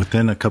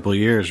 Within a couple of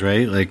years,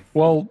 right?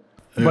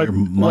 But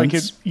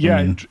months?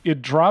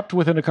 It dropped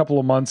within a couple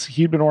of months.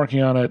 He'd been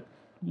working on it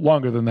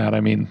longer than that.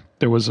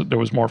 There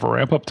was more of a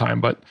ramp up time,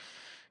 but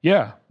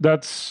yeah,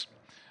 that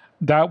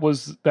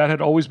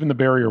had always been the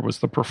barrier, was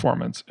the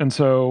performance. And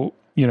so,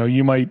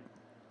 you might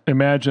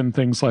imagine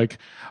things like,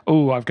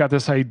 oh, I've got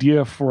this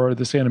idea for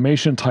this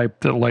animation type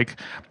that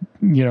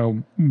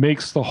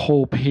makes the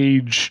whole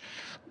page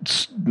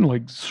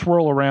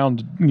swirl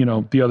around,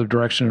 the other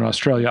direction in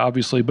Australia,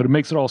 obviously, but it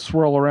makes it all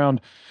swirl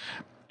around.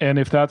 And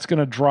if that's going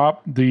to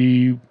drop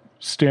the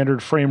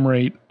standard frame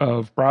rate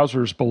of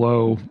browsers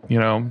below,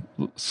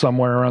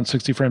 somewhere around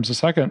 60 frames a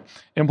second,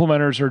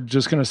 implementers are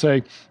just going to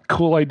say,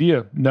 cool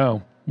idea.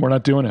 No, we're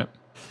not doing it.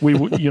 We,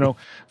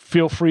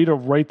 feel free to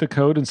write the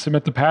code and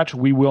submit the patch.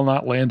 We will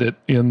not land it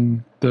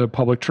in the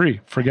public tree.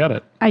 Forget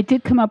it. I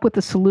did come up with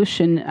a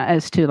solution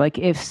as to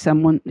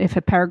if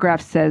a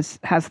paragraph has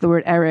the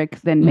word Eric,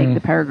 then make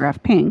the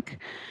paragraph pink.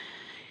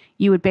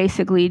 You would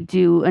basically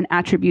do an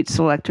attribute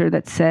selector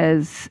that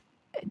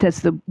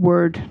does the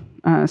word,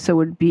 so it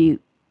would be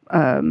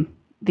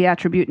the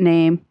attribute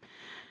name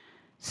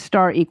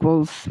star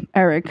equals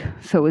Eric.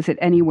 So is it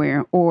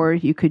anywhere? Or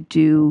you could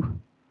do,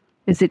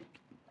 is it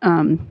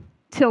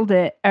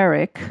tilde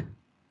Eric,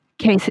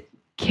 tilde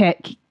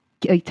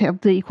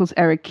equals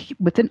Eric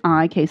with an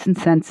I, case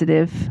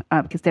insensitive,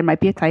 because there might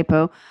be a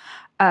typo.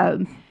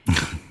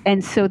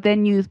 And so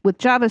then with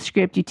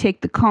JavaScript, you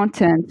take the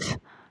content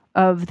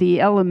of the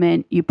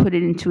element, you put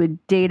it into a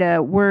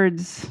data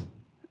words,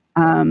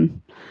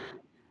 and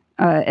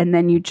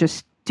then you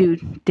just do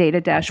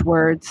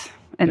data-words,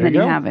 and then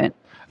you have it.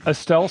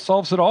 Estelle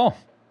solves it all.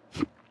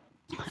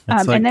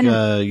 It's like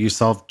you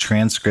solve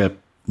transcript,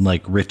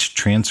 like rich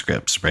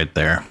transcripts right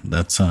there.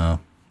 That's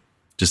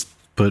just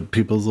put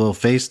people's little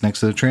face next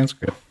to the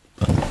transcript.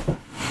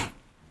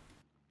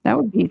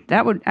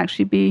 That would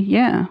actually be,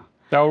 yeah.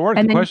 That would work.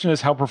 And the question is,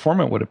 how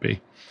performant would it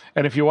be?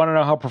 And if you want to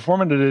know how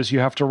performant it is, you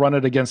have to run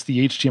it against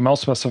the HTML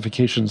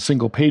specification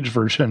single page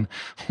version,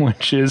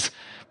 which is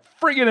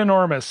friggin'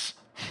 enormous.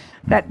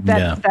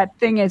 That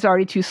thing is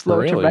already too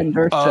slow to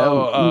render.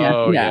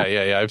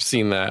 Yeah. I've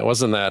seen that.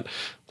 Wasn't that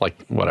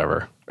like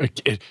whatever?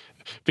 It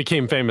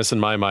became famous in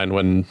my mind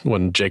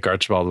when Jake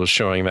Archibald was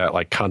showing that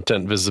like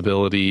content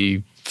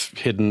visibility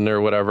hidden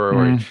or whatever,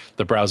 or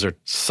the browser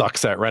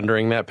sucks at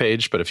rendering that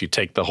page. But if you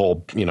take the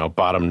whole,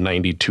 bottom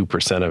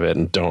 92% of it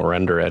and don't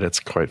render it, it's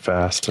quite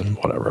fast and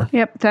whatever.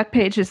 Yep. That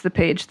page is the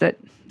page that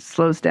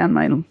slows down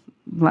my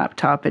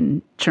laptop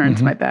and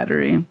churns my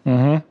battery.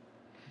 Mm-hmm.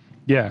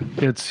 Yeah,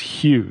 it's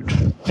huge.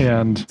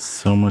 And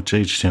so much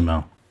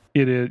HTML.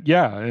 It is,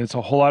 yeah. It's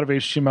a whole lot of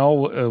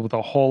HTML with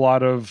a whole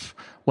lot of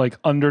like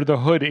under the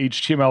hood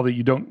HTML that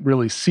you don't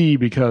really see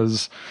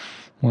because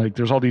like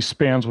there's all these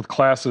spans with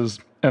classes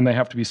and they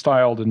have to be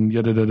styled and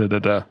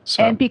yada.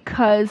 So. And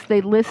because they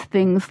list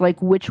things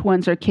like which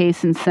ones are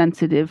case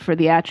insensitive for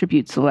the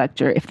attribute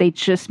selector. If they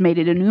just made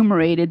it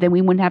enumerated, then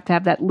we wouldn't have to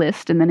have that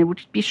list and then it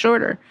would be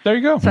shorter. There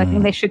you go. So I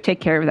think they should take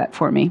care of that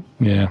for me.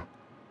 Yeah.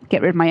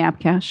 Get rid of my app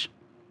cache.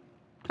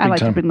 I like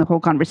to bring the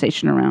whole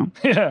conversation around.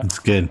 Yeah. It's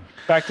good.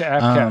 Back to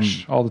app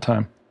cache all the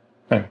time.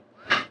 Anyway.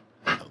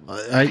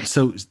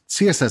 So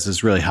CSS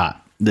is really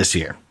hot this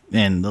year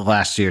and the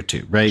last year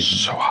too, right?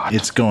 So hot.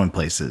 It's going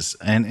places.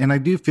 And I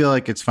do feel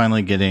like it's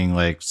finally getting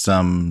like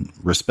some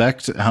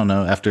respect. I don't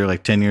know, after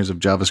like 10 years of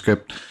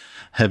JavaScript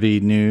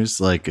heavy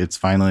news, like it's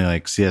finally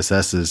like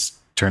CSS is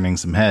turning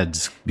some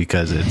heads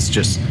because it's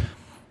just,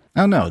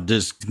 I don't know,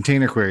 just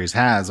container queries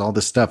has all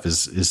this stuff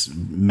is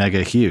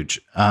mega huge.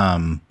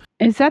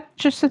 Is that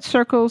just at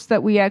circles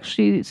that we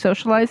actually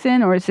socialize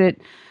in, or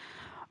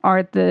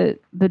are the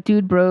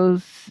dude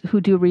bros who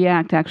do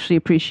React actually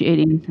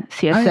appreciating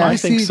CSS? I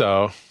think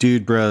so.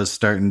 Dude bros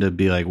starting to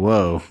be like,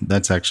 whoa,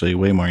 that's actually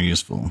way more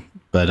useful.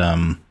 But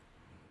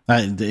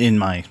in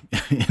my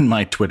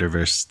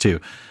Twitterverse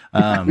too.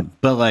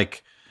 But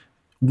like,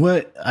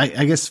 what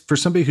I guess for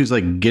somebody who's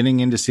like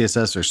getting into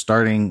CSS or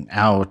starting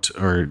out,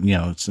 or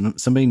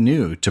somebody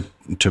new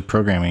to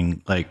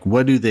programming, like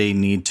what do they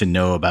need to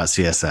know about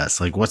CSS?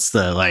 Like what's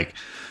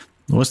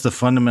the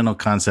fundamental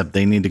concept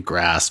they need to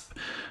grasp,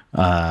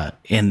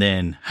 and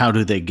then how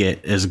do they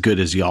get as good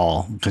as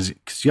y'all?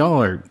 Because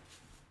y'all are.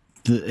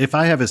 If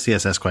I have a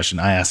CSS question,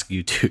 I ask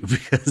you too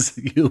because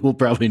you will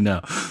probably know,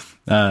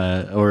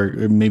 or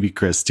maybe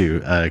Chris too,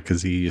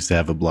 because he used to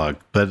have a blog.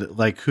 But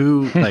like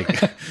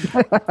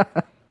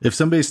if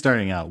somebody's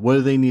starting out, what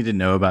do they need to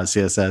know about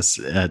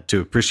CSS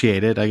to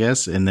appreciate it, I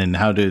guess? And then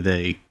how do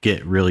they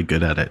get really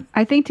good at it?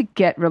 I think to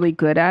get really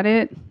good at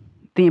it,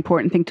 the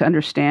important thing to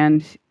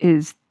understand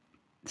is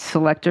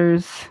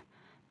selectors,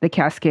 the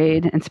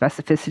cascade, and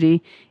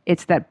specificity.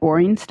 It's that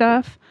boring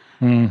stuff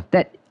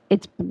that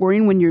it's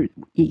boring when you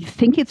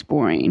think it's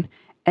boring.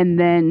 And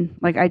then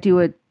like I do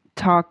a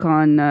talk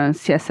on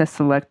CSS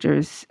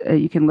selectors.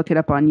 You can look it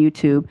up on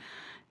YouTube.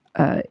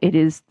 It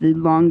is the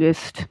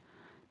longest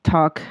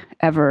talk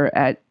ever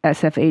at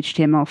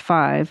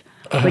SFHTML5,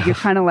 but you're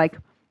kind of like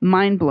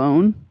mind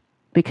blown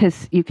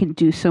because you can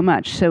do so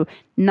much. So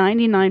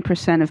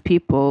 99% of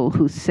people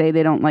who say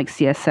they don't like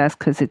CSS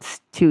because it's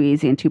too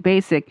easy and too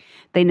basic,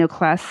 they know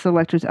class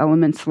selectors,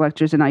 element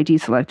selectors, and ID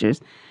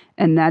selectors,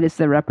 and that is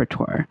the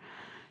repertoire.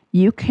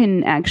 You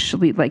can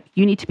actually,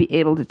 you need to be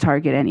able to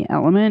target any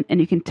element, and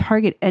you can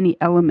target any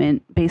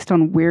element based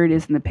on where it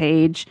is in the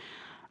page,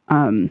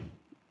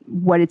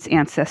 what its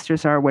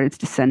ancestors are, what its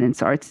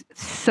descendants are. It's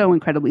so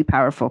incredibly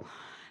powerful.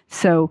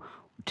 So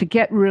to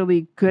get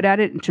really good at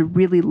it and to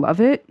really love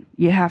it,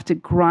 you have to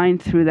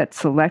grind through that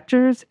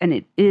selectors,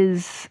 and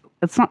it's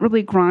not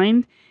really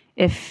grind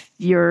if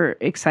you're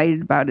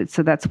excited about it.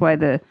 So that's why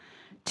the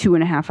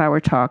 2.5-hour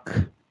talk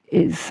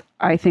is,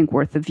 I think,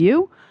 worth the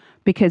view,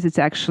 because it's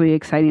actually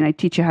exciting. I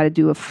teach you how to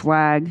do a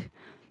flag,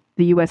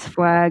 the US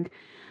flag,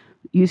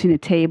 using a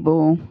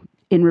table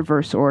in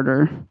reverse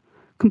order.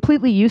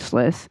 Completely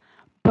useless,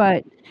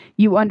 but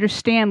you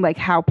understand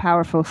how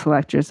powerful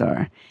selectors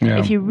are. Yeah.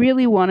 If you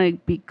really want to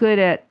be good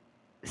at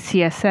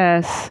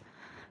CSS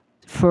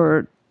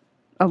for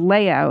a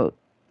layout,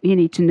 you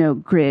need to know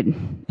grid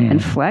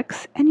and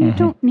flex, and you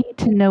don't need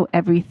to know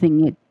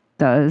everything it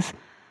does.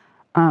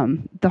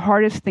 The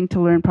hardest thing to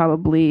learn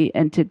probably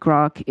and to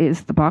grok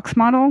is the box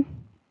model.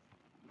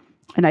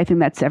 And I think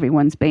that's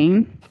everyone's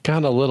bane.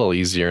 Gotten a little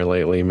easier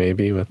lately,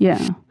 maybe.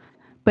 Yeah.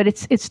 But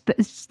it's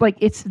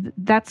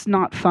that's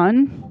not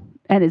fun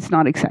and it's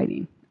not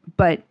exciting.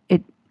 But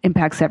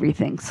impacts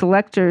everything.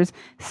 Selectors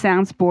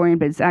sounds boring,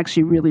 but it's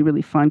actually really,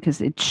 really fun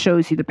because it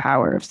shows you the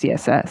power of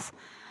CSS.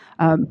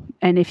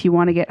 And if you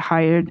want to get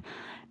hired,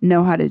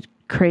 know how to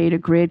create a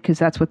grid because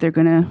that's what they're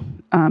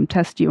going to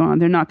test you on.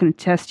 They're not going to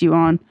test you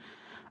on,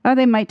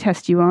 they might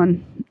test you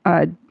on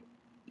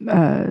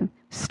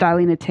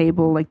styling a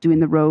table, like doing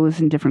the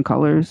rows in different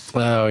colors.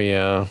 Oh,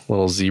 yeah.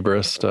 Little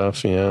zebra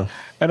stuff, yeah.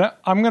 And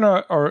I'm going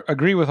to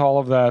agree with all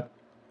of that.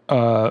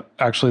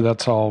 Actually,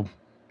 that's all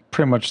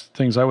pretty much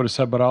things I would have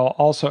said, but I'll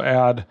also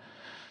add,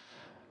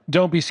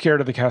 don't be scared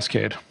of the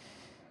cascade.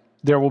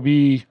 There will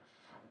be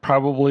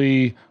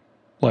probably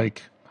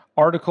like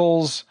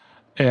articles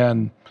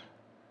and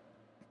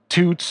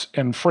toots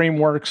and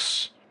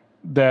frameworks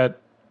that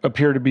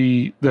appear to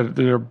be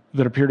that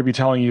appear to be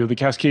telling you the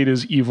cascade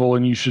is evil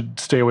and you should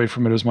stay away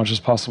from it as much as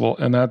possible.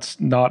 And that's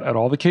not at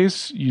all the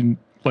case. The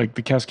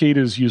cascade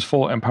is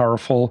useful and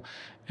powerful,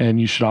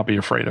 and you should not be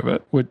afraid of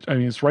it. Which, I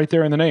mean, it's right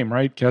there in the name,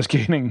 right?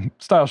 Cascading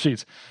style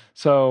sheets.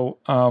 So,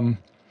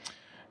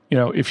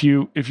 if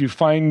you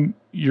find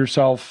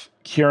yourself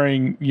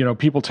hearing,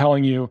 people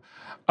telling you,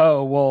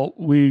 oh, well,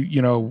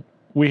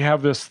 we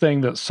have this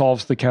thing that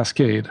solves the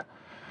cascade,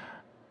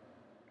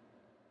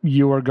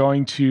 you are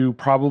going to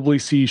probably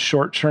see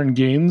short-term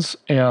gains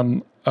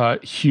and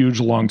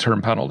huge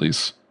long-term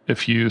penalties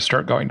if you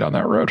start going down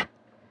that road.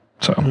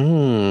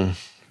 So,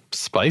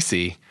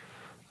 spicy.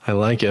 I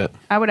like it.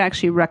 I would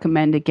actually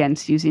recommend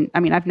against using,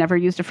 I've never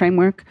used a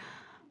framework,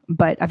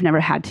 but I've never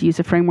had to use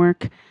a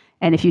framework.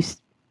 And if I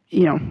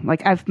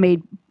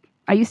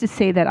used to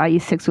say that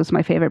IE6 was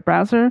my favorite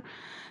browser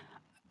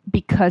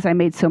because I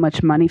made so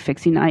much money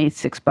fixing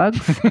IE6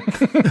 bugs.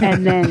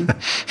 And then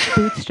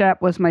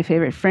Bootstrap was my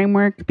favorite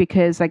framework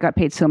because I got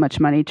paid so much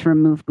money to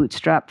remove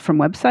Bootstrap from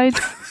websites.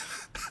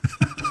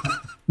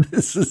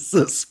 This is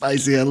so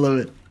spicy. I love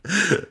it.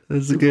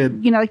 This is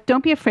good.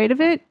 Don't be afraid of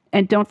it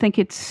and don't think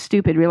it's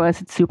stupid.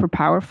 Realize it's super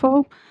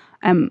powerful.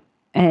 And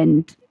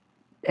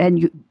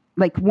you,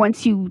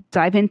 once you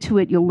dive into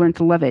it, you'll learn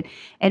to love it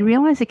and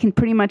realize it can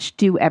pretty much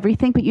do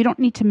everything, but you don't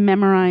need to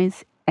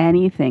memorize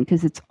anything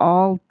because it's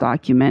all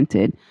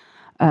documented.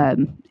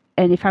 And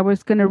if I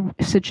was going to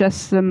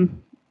suggest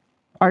some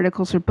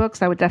articles or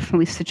books, I would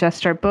definitely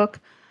suggest our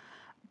book.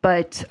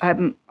 But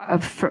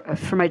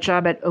for my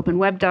job at Open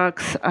Web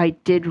Docs, I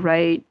did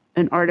write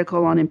an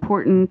article on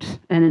important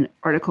and an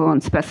article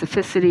on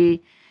specificity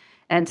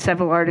and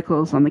several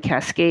articles on the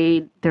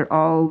cascade. They're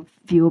all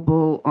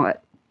viewable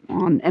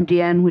on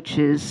MDN, which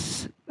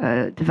is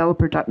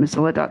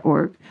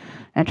developer.mozilla.org.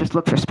 And just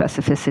look for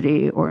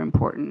specificity or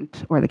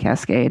important or the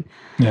cascade.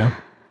 Yeah.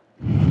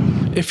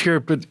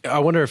 But I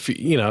wonder if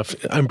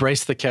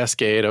embrace the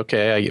cascade.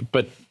 Okay.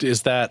 But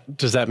does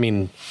that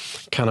mean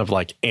kind of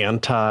like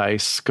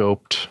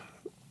anti-scoped,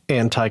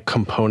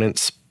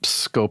 anti-component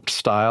scoped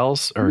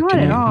styles, or not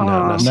at all.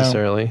 Not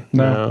necessarily?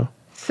 No.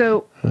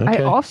 So I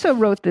also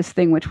wrote this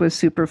thing, which was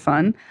super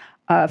fun.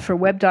 For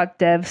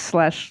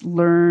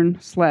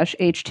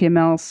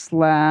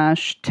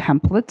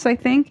web.dev/learn/HTML/templates, I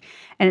think.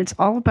 And it's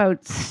all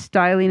about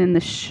styling in the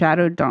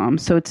shadow DOM.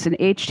 So it's an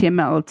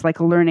HTML. It's like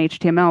a learn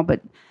HTML, but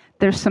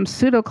there's some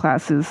pseudo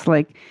classes.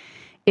 Like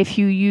if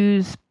you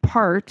use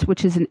part,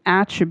 which is an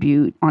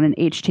attribute on an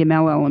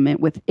HTML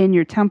element within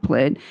your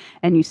template,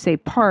 and you say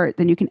part,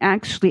 then you can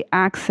actually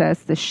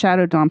access the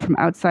shadow DOM from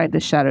outside the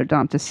shadow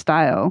DOM to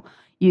style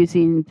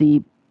using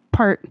the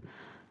part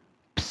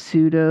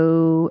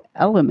pseudo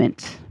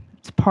element.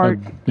 It's part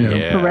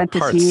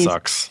parentheses. Part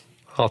sucks.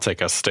 I'll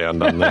take a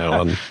stand on that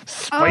one.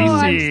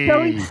 Spicy. Oh,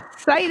 I'm so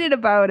excited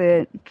about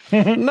it.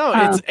 No,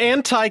 it's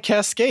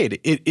anti-cascade.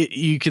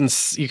 You can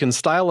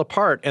style a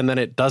part and then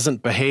it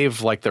doesn't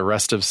behave like the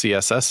rest of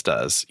CSS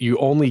does.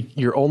 You're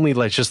only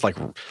like just like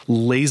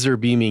laser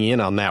beaming in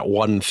on that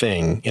one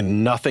thing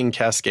and nothing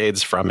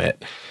cascades from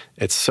it.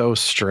 It's so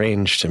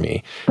strange to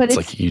me. But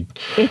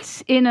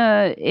it's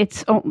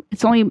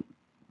only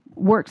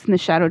works in the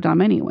shadow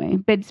DOM anyway.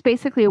 But it's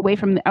basically a way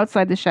from the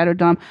outside the shadow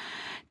DOM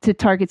to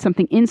target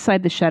something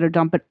inside the shadow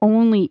DOM, but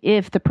only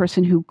if the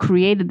person who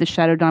created the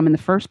shadow DOM in the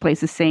first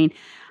place is saying,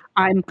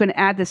 I'm going to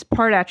add this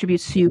part attribute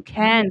so you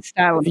can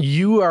style it.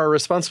 You are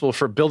responsible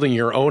for building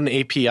your own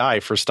API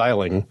for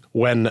styling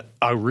when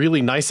a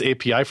really nice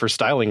API for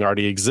styling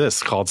already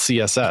exists called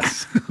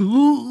CSS.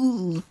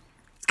 Ooh,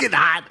 it's getting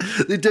hot.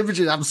 The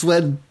temperature, I'm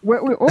sweating.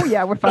 We're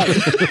fine.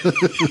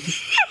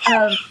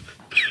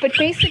 But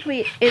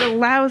basically, it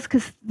allows,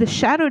 because the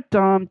shadow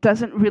DOM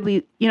doesn't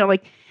really,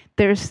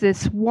 there's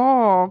this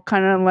wall,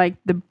 kind of like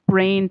the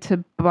brain to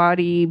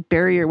body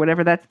barrier,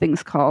 whatever that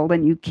thing's called,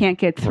 and you can't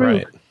get through.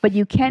 Right. But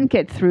you can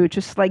get through,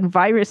 just like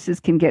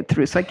viruses can get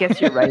through. So I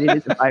guess you're right, it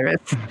is a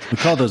virus. We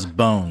call those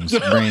bones,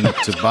 brain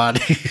to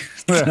body.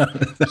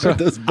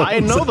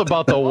 I know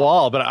about the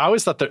wall, but I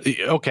always thought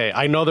that,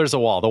 I know there's a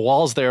wall. The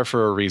wall's there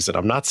for a reason.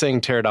 I'm not saying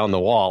tear down the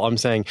wall. I'm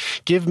saying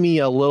give me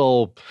a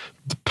little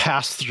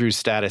pass-through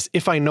status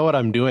if I know what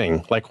I'm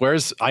doing. Like,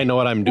 where's I know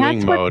what I'm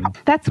doing mode?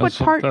 That's what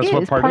part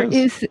is. Part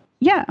is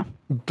Yeah.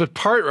 But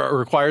part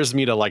requires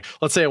me to, like,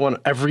 let's say I want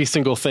every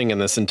single thing in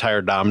this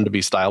entire DOM to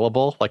be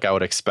stylable, like I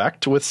would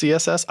expect with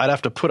CSS. I'd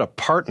have to put a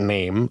part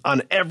name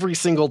on every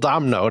single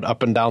DOM node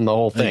up and down the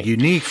whole thing. A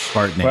unique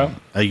part name. Well,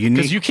 a unique.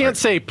 Because you can't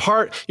say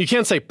part. You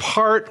can't say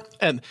part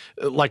and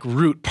like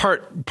root.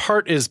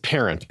 Part is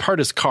parent. Part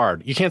is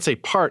card. You can't say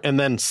part and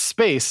then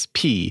space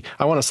P.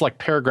 I want to select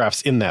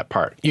paragraphs in that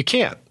part. You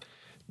can't.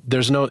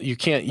 You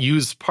can't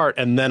use part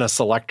and then a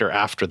selector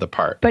after the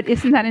part. But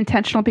isn't that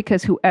intentional?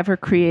 Because whoever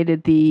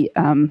created the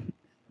component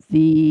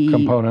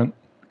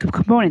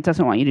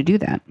doesn't want you to do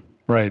that.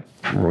 Right.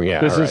 Yeah.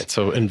 All right.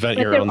 So invent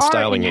your own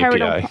styling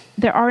API.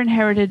 There are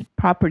inherited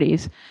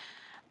properties.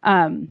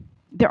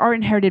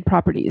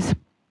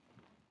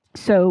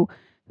 So,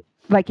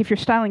 like if you're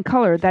styling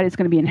color, that is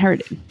going to be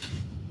inherited.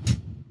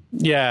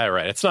 Yeah.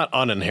 Right. It's not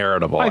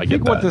uninheritable. I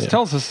think what this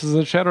tells us is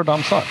that Shadow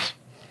DOM sucks.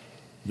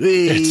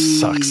 It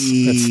sucks.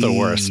 It's the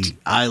worst.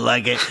 I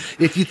like it.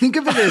 If you think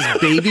of it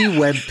as baby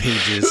web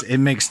pages, it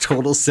makes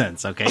total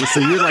sense. Okay. So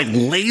you're like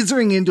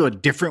lasering into a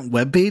different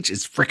web page.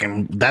 It's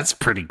that's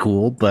pretty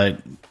cool,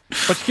 but you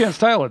can't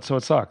style it. So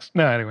it sucks.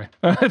 No, anyway,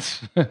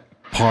 it's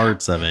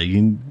parts of it.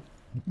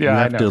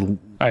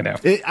 I know.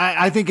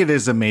 I think it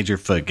is a major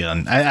foot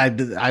gun.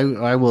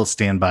 I will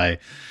stand by.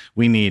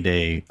 We need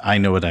a I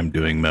know what I'm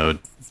doing mode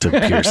to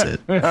pierce it.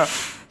 Yeah.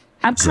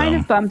 I'm kind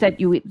of bummed that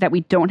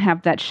we don't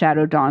have that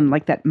Shadow DOM,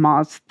 like that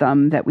Moz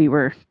thumb that we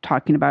were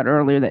talking about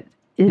earlier, that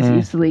is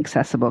easily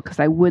accessible.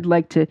 Because I would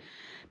like to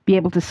be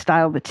able to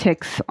style the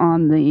ticks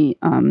on the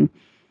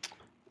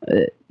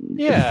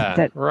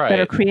that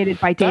are created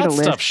by data that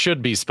list. Stuff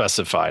should be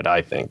specified,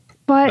 I think.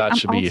 But that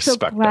should I'm be also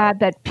spec'd glad out.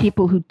 that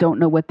people who don't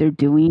know what they're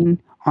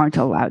doing aren't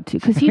allowed to.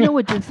 Because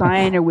a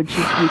designer would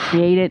just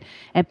recreate it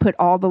and put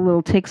all the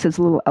little ticks as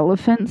little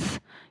elephants.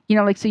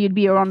 So you'd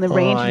be on the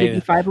range and there'd be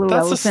 5 little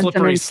elephants. That's a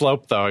slippery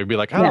slope, though. You'd be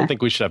like, I don't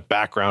think we should have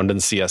background in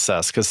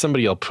CSS because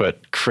somebody will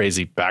put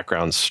crazy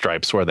background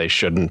stripes where they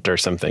shouldn't or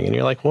something. And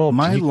you're like, well,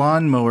 my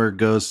lawnmower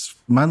goes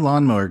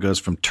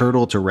from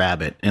turtle to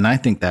rabbit. And I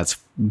think that's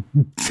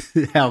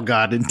how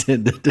God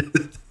intended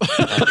it.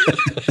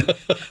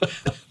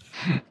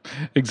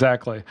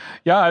 Exactly.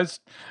 Yeah.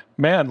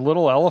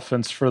 Little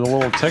elephants for the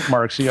little tick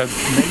marks. You're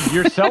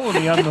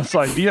selling me on this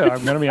idea.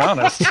 I'm going to be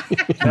honest.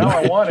 Now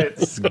I want it.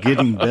 It's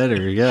getting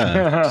better.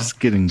 Yeah. Just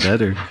getting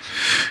better.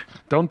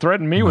 Don't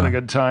threaten me with a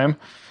good time.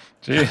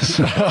 Jeez.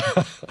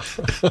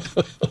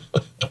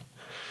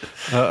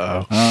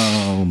 Uh-oh.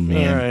 Oh,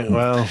 man. All right.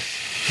 Well,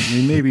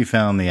 we maybe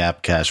found the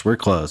app cache. We're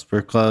close.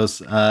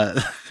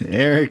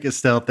 Eric,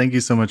 Estelle, thank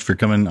you so much for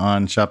coming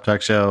on Shop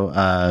Talk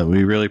Show.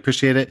 We really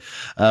appreciate it.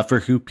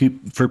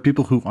 For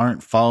people who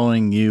aren't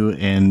following you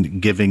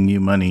and giving you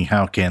money,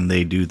 how can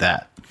they do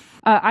that?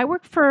 I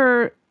work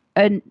for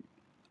an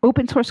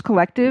open source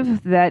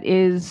collective that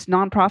is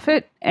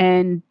nonprofit,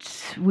 and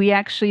we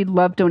actually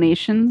love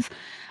donations.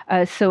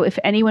 So if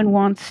anyone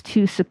wants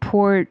to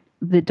support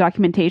the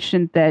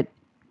documentation that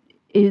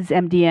is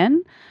MDN,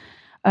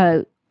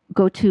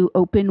 go to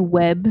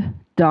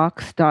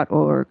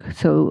openwebdocs.org.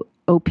 So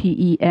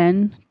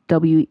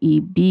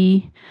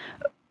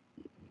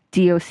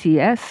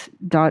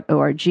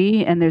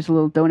openwebdocs.org, and there's a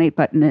little donate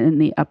button in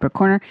the upper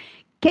corner.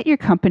 Get your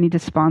company to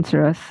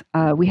sponsor us.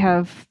 We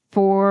have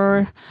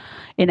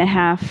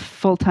 4.5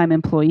 full-time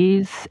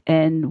employees,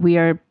 and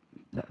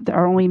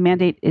our only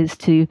mandate is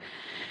to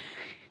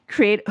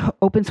create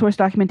open source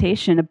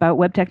documentation about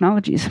web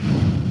technologies.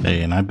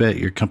 Hey, and I bet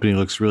your company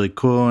looks really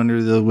cool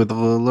with the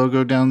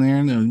logo down there,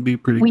 and it would be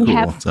pretty cool.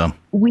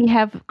 We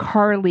have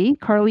Carly.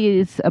 Carly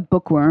is a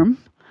bookworm,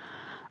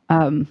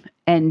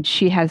 and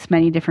she has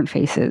many different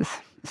faces.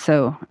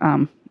 So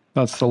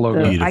that's the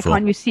logo. The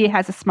icon you see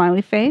has a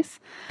smiley face,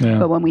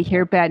 but when we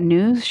hear bad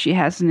news, she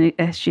has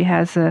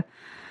a.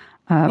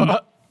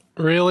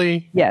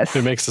 Really? Yes.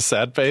 It makes a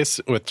sad face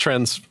with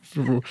trends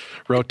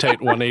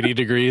rotate 180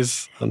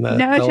 degrees on that.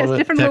 No, she has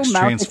different little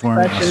mouth transform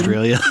in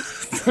Australia.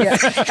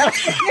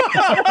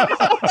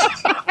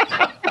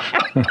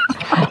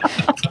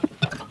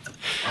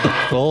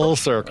 Full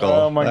circle.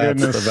 Oh my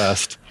goodness. That's the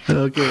best.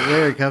 Okay,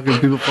 Eric, how can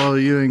people follow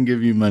you and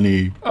give you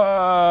money?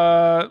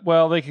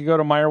 Well, they can go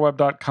to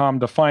meyerweb.com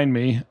to find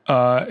me.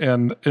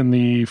 And in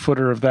the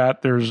footer of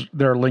that, there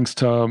are links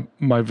to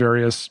my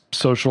various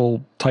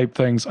social type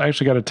things. I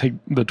actually got to take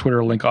the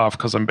Twitter link off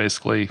because I'm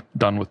basically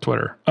done with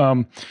Twitter.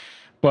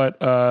 But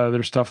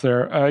there's stuff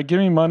there. Give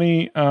me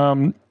money.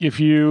 If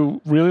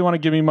you really want to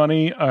give me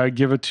money,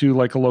 give it to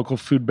like a local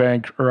food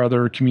bank or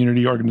other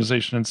community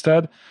organization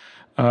instead.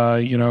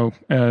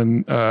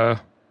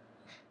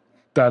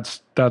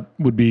 That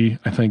would be,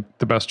 I think,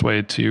 the best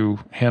way to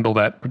handle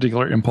that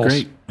particular impulse.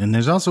 Great. And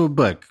there's also a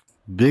book,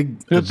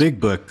 a big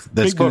book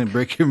that's going to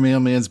break your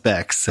mailman's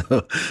back.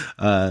 So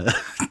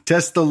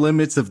test the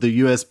limits of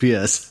the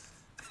USPS.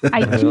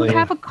 I do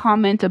have a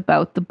comment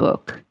about the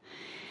book.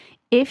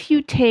 If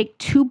you take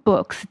 2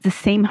 books the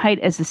same height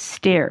as a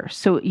stair,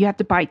 so you have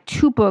to buy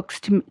 2 books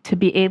to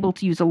be able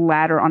to use a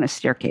ladder on a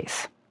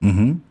staircase.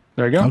 Mm-hmm.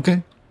 There you go.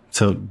 Okay.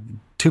 So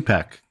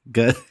 2-pack.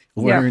 Good.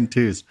 Order in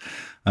 2s.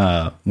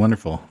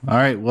 Wonderful. All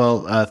right.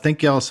 Well,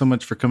 thank you all so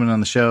much for coming on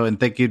the show. And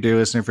thank you, dear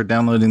listener, for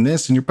downloading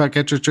this and your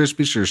podcatcher of choice.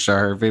 Be sure to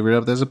share our favorite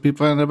up there so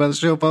people find out about the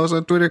show. Follow us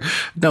on Twitter.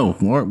 No,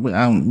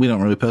 we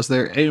don't really post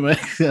there. Anyway,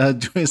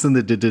 join us on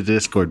the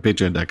Discord,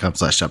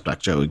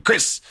 patreon.com/shoptalkshow. And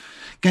Chris,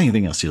 got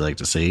anything else you'd like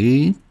to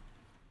say?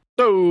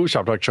 So,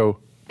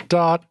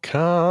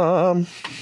 shoptalkshow.com.